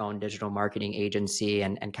 starting your own digital marketing agency,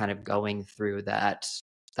 and kind of going through that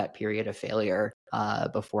period of failure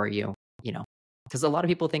before you, because a lot of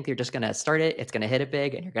people think they're just going to start it, it's going to hit it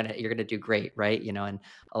big, and you're going to do great, right? And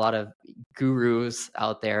a lot of gurus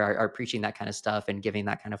out there are preaching that kind of stuff and giving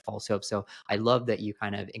that kind of false hope. So I love that you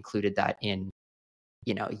kind of included that in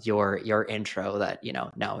your intro, that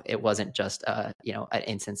no, it wasn't just an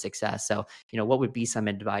instant success. So what would be some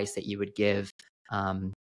advice that you would give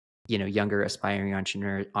younger aspiring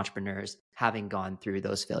entrepreneurs having gone through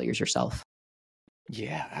those failures yourself?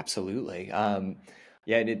 Yeah, absolutely.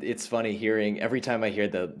 Yeah, and it's funny hearing, every time I hear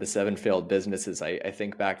the 7 failed businesses, I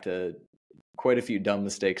think back to quite a few dumb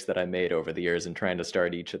mistakes that I made over the years in trying to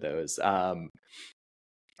start each of those. And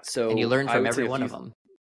you So learn I from would say every a one few. of them.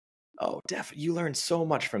 Oh, definitely. You learn so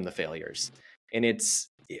much from the failures. And it's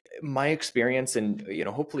my experience, and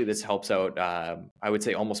hopefully this helps out. I would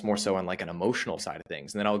say almost more so on like an emotional side of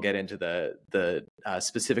things, and then I'll get into the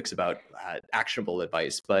specifics about actionable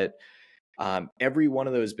advice. But every one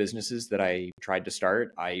of those businesses that I tried to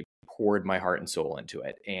start, I poured my heart and soul into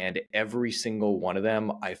it, and every single one of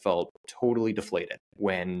them, I felt totally deflated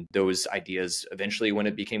when those ideas eventually, when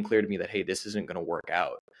it became clear to me that, hey, this isn't going to work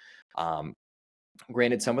out.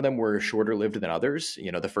 Granted, some of them were shorter lived than others.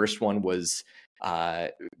 The first one was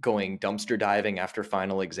going dumpster diving after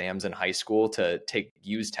final exams in high school to take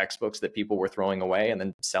used textbooks that people were throwing away and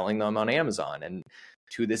then selling them on Amazon. And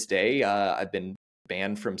to this day, I've been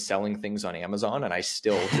banned from selling things on Amazon, and I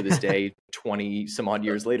still, to this day, 20 some odd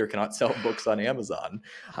years later, cannot sell books on Amazon.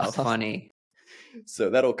 How funny.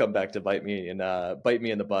 So that'll come back to bite me in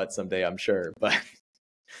the butt someday, I'm sure.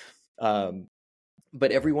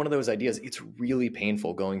 But every one of those ideas, it's really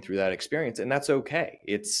painful going through that experience, and that's okay.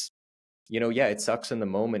 It's, yeah, it sucks in the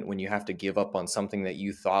moment when you have to give up on something that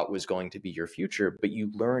you thought was going to be your future, but you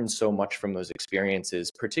learn so much from those experiences,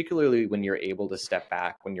 particularly when you're able to step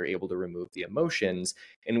back, when you're able to remove the emotions,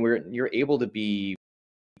 and where you're able to be,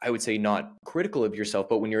 I would say, not critical of yourself,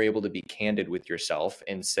 but when you're able to be candid with yourself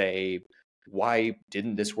and say, why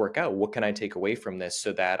didn't this work out? What can I take away from this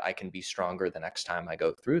so that I can be stronger the next time I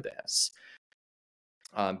go through this?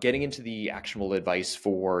 Getting into the actionable advice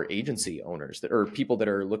for agency owners or people that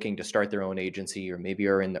are looking to start their own agency, or maybe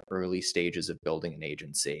are in the early stages of building an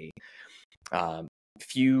agency.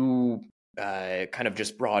 Few kind of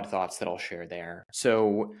just broad thoughts that I'll share there.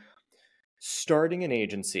 So starting an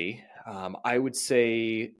agency, I would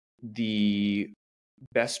say the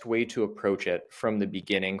best way to approach it from the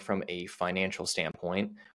beginning, from a financial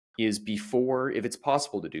standpoint, is before, if it's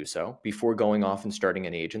possible to do so, before going off and starting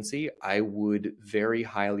an agency, I would very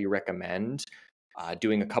highly recommend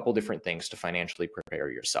doing a couple different things to financially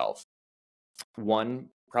prepare yourself. One,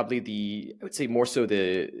 probably I would say more so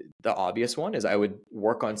the obvious one, is I would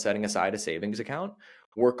work on setting aside a savings account,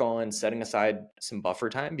 work on setting aside some buffer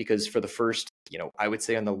time, because for the first, I would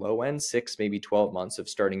say on the low end, 6, maybe 12 months of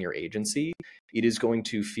starting your agency, it is going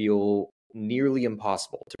to feel nearly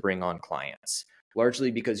impossible to bring on clients.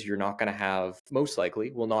 Largely because you're not going to have, most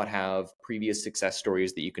likely, will not have previous success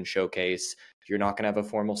stories that you can showcase. You're not going to have a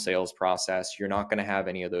formal sales process. You're not going to have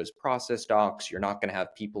any of those process docs. You're not going to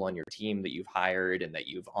have people on your team that you've hired and that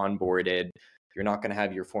you've onboarded. You're not going to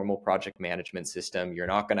have your formal project management system. You're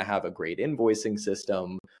not going to have a great invoicing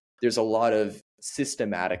system. There's a lot of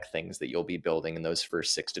systematic things that you'll be building in those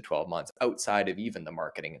first 6 to 12 months outside of even the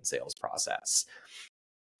marketing and sales process.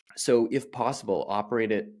 So if possible,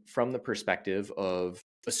 operate it from the perspective of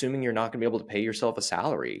assuming you're not going to be able to pay yourself a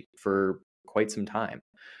salary for quite some time.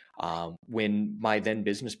 When my then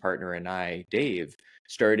business partner and I, Dave,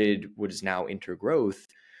 started what is now Intergrowth,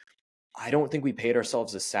 I don't think we paid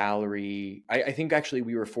ourselves a salary. I think actually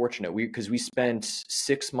we were fortunate because we spent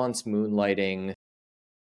 6 months moonlighting,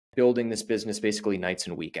 building this business basically nights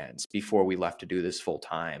and weekends before we left to do this full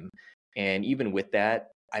time. And even with that,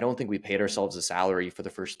 I don't think we paid ourselves a salary for the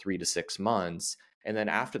first 3 to 6 months. And then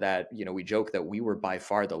after that, we joke that we were by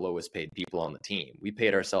far the lowest paid people on the team. We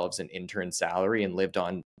paid ourselves an intern salary and lived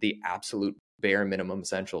on the absolute bare minimum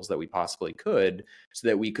essentials that we possibly could so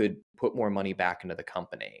that we could put more money back into the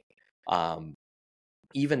company.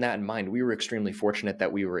 Even that in mind, we were extremely fortunate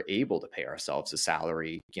that we were able to pay ourselves a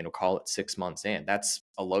salary, call it 6 months in. That's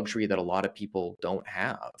a luxury that a lot of people don't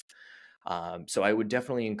have. So I would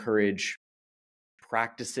definitely encourage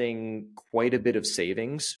practicing quite a bit of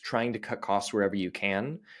savings, trying to cut costs wherever you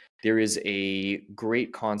can. There is a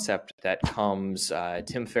great concept that comes,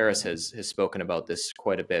 Tim Ferriss has spoken about this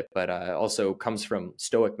quite a bit, but also comes from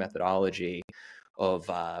Stoic methodology of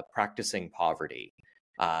practicing poverty,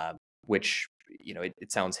 which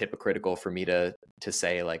it sounds hypocritical for me to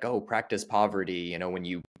say like, oh, practice poverty,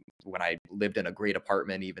 when I lived in a great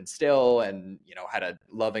apartment even still, and had a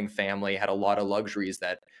loving family, had a lot of luxuries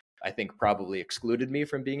that I think probably excluded me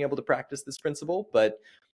from being able to practice this principle. But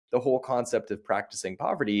the whole concept of practicing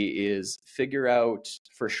poverty is figure out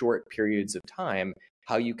for short periods of time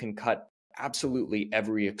how you can cut absolutely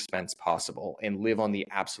every expense possible and live on the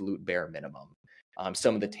absolute bare minimum.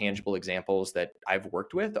 Some of the tangible examples that I've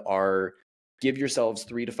worked with are give yourselves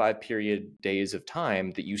 3 to 5 period days of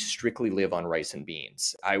time that you strictly live on rice and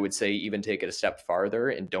beans. I would say even take it a step farther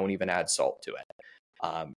and don't even add salt to it.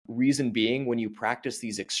 Reason being, when you practice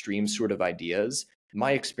these extreme sort of ideas,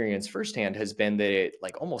 my experience firsthand has been that it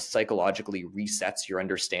like almost psychologically resets your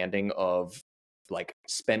understanding of like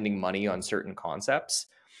spending money on certain concepts.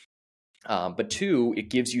 But two, it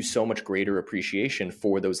gives you so much greater appreciation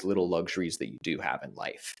for those little luxuries that you do have in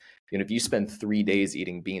life. If you spend 3 days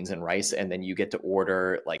eating beans and rice and then you get to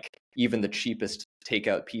order like even the cheapest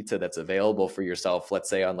takeout pizza that's available for yourself, let's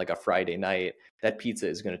say on like a Friday night, that pizza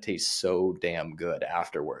is going to taste so damn good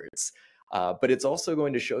afterwards. But it's also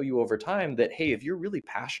going to show you over time that, hey, if you're really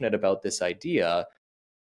passionate about this idea,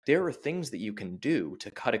 there are things that you can do to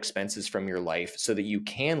cut expenses from your life so that you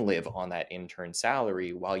can live on that intern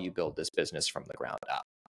salary while you build this business from the ground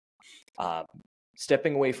up.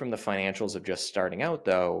 Stepping away from the financials of just starting out,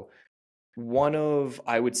 though, one of,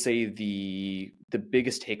 I would say, the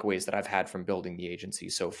biggest takeaways that I've had from building the agency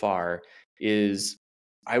so far is,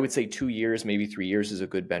 I would say 2 years, maybe 3 years is a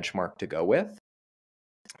good benchmark to go with.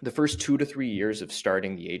 The first 2 to 3 years of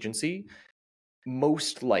starting the agency,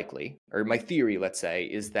 most likely, or my theory, let's say,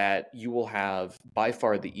 is that you will have by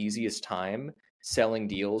far the easiest time selling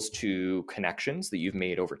deals to connections that you've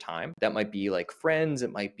made over time. That might be like friends,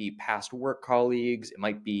 it might be past work colleagues, it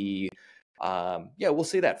might be, we'll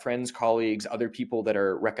say that friends, colleagues, other people that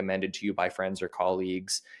are recommended to you by friends or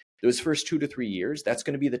colleagues. Those first 2 to 3 years, that's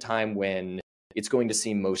going to be the time when it's going to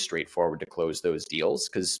seem most straightforward to close those deals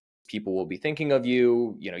because people will be thinking of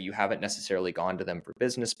you. You haven't necessarily gone to them for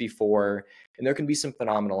business before, and there can be some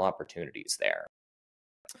phenomenal opportunities there.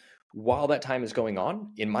 While that time is going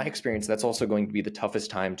on, in my experience, that's also going to be the toughest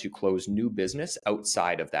time to close new business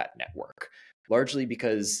outside of that network, largely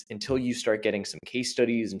because until you start getting some case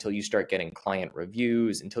studies, until you start getting client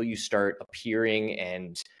reviews, until you start appearing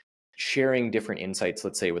and sharing different insights,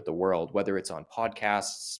 let's say with the world, whether it's on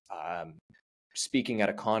podcasts, speaking at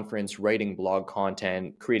a conference, writing blog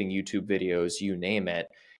content, creating YouTube videos, you name it,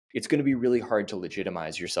 it's going to be really hard to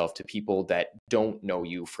legitimize yourself to people that don't know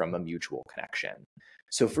you from a mutual connection.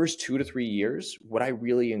 So first 2 to 3 years, what I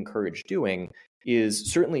really encourage doing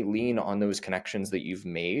is certainly lean on those connections that you've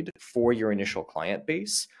made for your initial client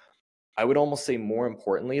base. I would almost say more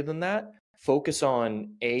importantly than that, focus on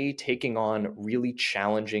taking on really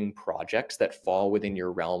challenging projects that fall within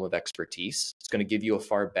your realm of expertise. It's going to give you a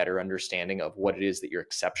far better understanding of what it is that you're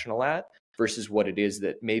exceptional at versus what it is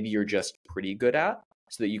that maybe you're just pretty good at,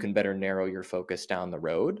 so that you can better narrow your focus down the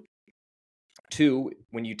road. Two,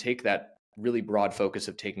 when you take that really broad focus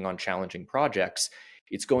of taking on challenging projects,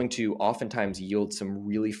 it's going to oftentimes yield some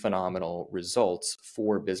really phenomenal results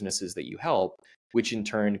for businesses that you help, which in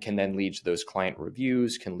turn can then lead to those client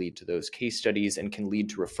reviews, can lead to those case studies, and can lead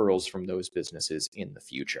to referrals from those businesses in the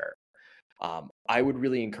future. I would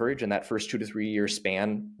really encourage in that first 2 to 3 year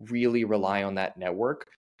span, really rely on that network,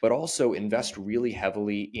 but also invest really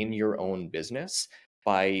heavily in your own business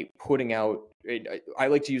by putting out, I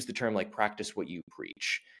like to use the term like practice what you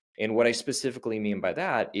preach. And what I specifically mean by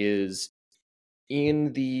that is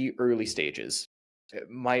in the early stages,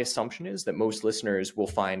 my assumption is that most listeners will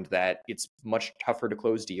find that it's much tougher to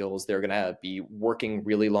close deals. They're going to be working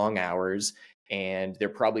really long hours, and they're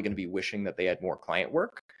probably going to be wishing that they had more client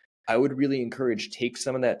work. I would really encourage take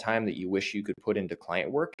some of that time that you wish you could put into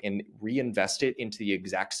client work and reinvest it into the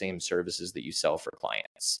exact same services that you sell for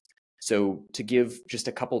clients. So to give just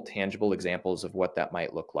a couple tangible examples of what that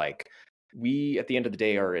might look like, we at the end of the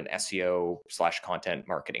day are an SEO/content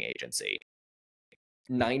marketing agency.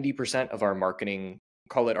 90% of our marketing,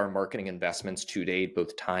 call it our marketing investments to date,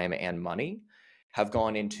 both time and money, have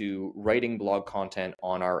gone into writing blog content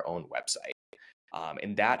on our own website.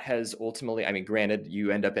 And that has ultimately, I mean, granted,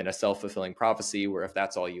 you end up in a self-fulfilling prophecy where if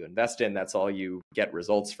that's all you invest in, that's all you get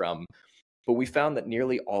results from. But we found that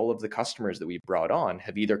nearly all of the customers that we've brought on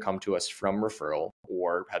have either come to us from referral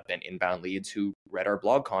or have been inbound leads who read our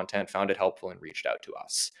blog content, found it helpful, and reached out to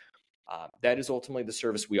us. That is ultimately the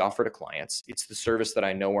service we offer to clients. It's the service that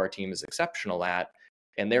I know our team is exceptional at,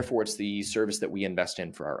 and therefore it's the service that we invest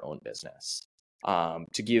in for our own business.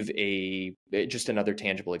 To give just another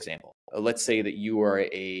tangible example, let's say that you are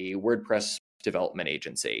a WordPress development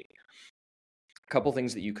agency. A couple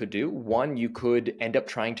things that you could do. One, you could end up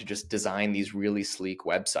trying to just design these really sleek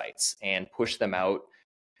websites and push them out,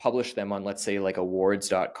 publish them on, let's say, like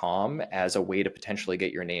awards.com as a way to potentially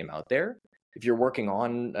get your name out there. If you're working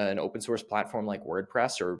on an open source platform like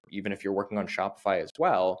WordPress, or even if you're working on Shopify as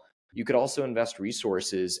well, you could also invest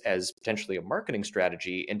resources as potentially a marketing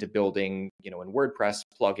strategy into building, in WordPress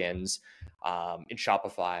plugins, in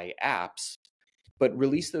Shopify apps, but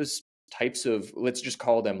release those types of, let's just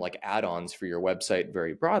call them like add-ons for your website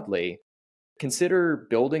very broadly. Consider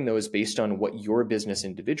building those based on what your business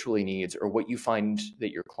individually needs or what you find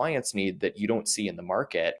that your clients need that you don't see in the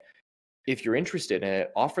market. If you're interested in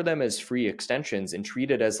it, offer them as free extensions and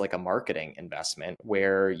treat it as like a marketing investment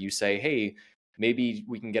where you say, hey, maybe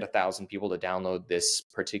we can get 1,000 people to download this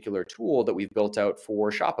particular tool that we've built out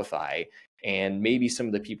for Shopify. And maybe some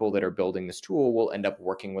of the people that are building this tool will end up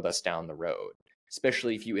working with us down the road,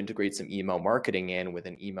 especially if you integrate some email marketing in with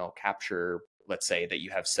an email capture, let's say, that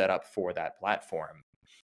you have set up for that platform.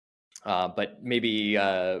 But maybe,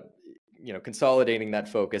 consolidating that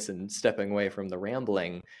focus and stepping away from the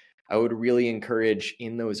rambling, I would really encourage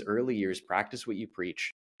in those early years, practice what you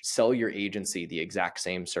preach. Sell your agency the exact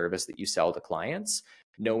same service that you sell to clients,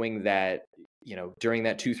 knowing that, during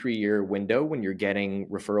that 2-3 year window when you're getting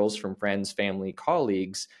referrals from friends, family,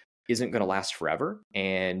 colleagues, isn't going to last forever.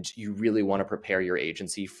 And you really want to prepare your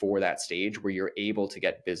agency for that stage where you're able to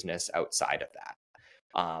get business outside of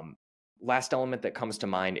that. Last element that comes to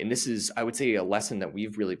mind, and this is, I would say, a lesson that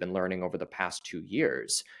we've really been learning over the past 2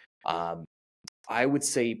 years. I would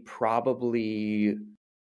say probably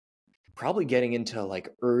getting into like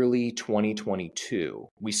early 2022,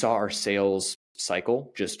 we saw our sales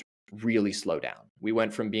cycle just really slow down. We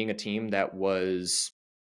went from being a team that was,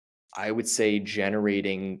 I would say,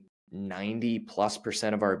 generating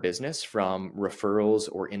 90+% of our business from referrals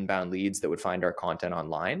or inbound leads that would find our content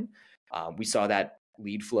online. We saw that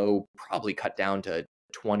lead flow probably cut down to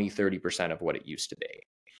 20-30% of what it used to be.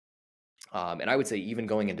 And I would say even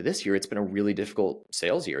going into this year, it's been a really difficult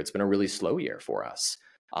sales year. It's been a really slow year for us.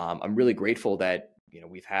 I'm really grateful that,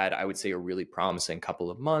 we've had, I would say, a really promising couple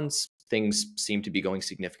of months. Things seem to be going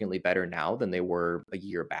significantly better now than they were a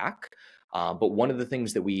year back. But one of the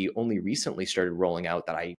things that we only recently started rolling out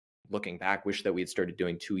that I, looking back, wish that we had started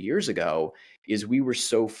doing 2 years ago is we were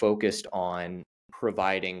so focused on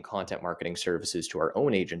providing content marketing services to our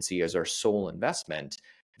own agency as our sole investment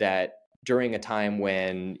that during a time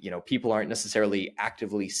when, people aren't necessarily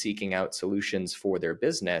actively seeking out solutions for their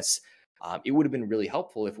business, it would have been really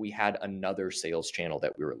helpful if we had another sales channel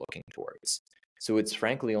that we were looking towards. So it's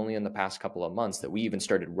frankly only in the past couple of months that we even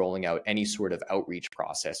started rolling out any sort of outreach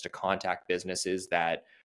process to contact businesses that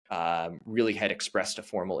really had expressed a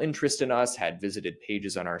formal interest in us, had visited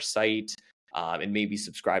pages on our site, and maybe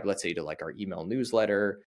subscribed, let's say, to like our email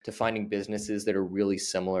newsletter, to finding businesses that are really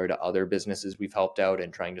similar to other businesses we've helped out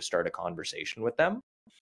and trying to start a conversation with them.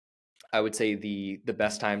 I would say the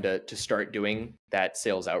best time to start doing that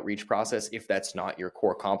sales outreach process, if that's not your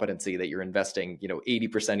core competency that you're investing,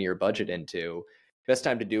 80% of your budget into, best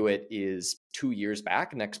time to do it is 2 years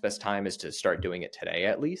back. Next best time is to start doing it today,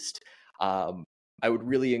 at least. I would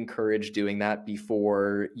really encourage doing that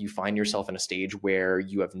before you find yourself in a stage where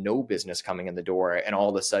you have no business coming in the door and all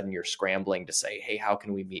of a sudden you're scrambling to say, hey, how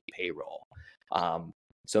can we meet payroll?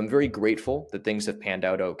 So I'm very grateful that things have panned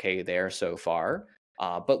out okay there so far.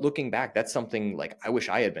 But looking back, that's something like I wish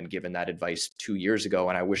I had been given that advice 2 years ago,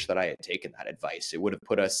 and I wish that I had taken that advice. It would have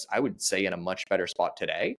put us, I would say, in a much better spot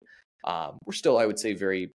today. We're still, I would say,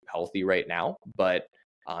 very healthy right now, but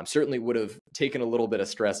certainly would have taken a little bit of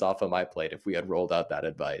stress off of my plate if we had rolled out that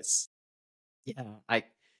advice. Yeah, I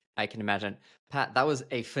can imagine. Pat, that was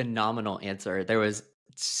a phenomenal answer. There was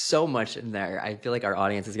so much in there. I feel like our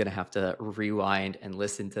audience is going to have to rewind and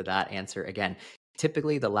listen to that answer again.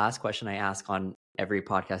 Typically, the last question I ask on every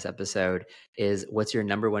podcast episode is, what's your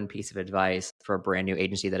number one piece of advice for a brand new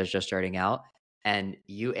agency that is just starting out? And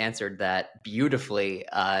you answered that beautifully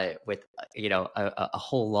with a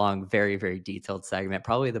whole long, very, very detailed segment.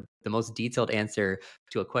 Probably the most detailed answer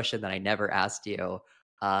to a question that I never asked you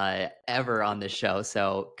ever on this show.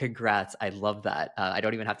 So congrats. I love that. I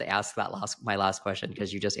don't even have to ask my last question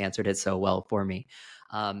because you just answered it so well for me.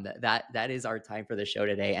 That is our time for the show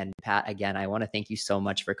today. And Pat, again, I want to thank you so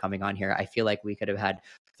much for coming on here. I feel like we could have had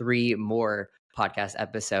 3 more podcast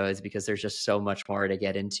episodes because there's just so much more to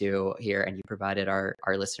get into here, and you provided our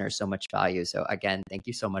listeners so much value. So again, thank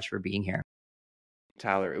you so much for being here.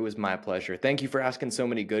 Tyler, it was my pleasure. Thank you for asking so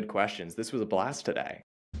many good questions. This was a blast today.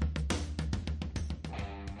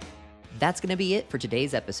 That's going to be it for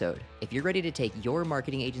today's episode. If you're ready to take your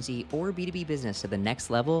marketing agency or B2B business to the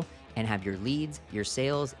next level and have your leads, your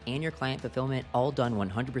sales, and your client fulfillment all done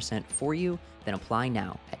 100% for you, then apply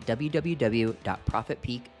now at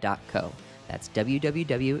www.profitpeak.co. That's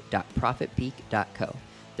www.profitpeak.co.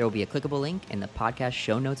 There will be a clickable link in the podcast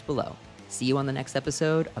show notes below. See you on the next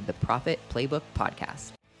episode of the Profit Playbook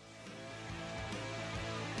Podcast.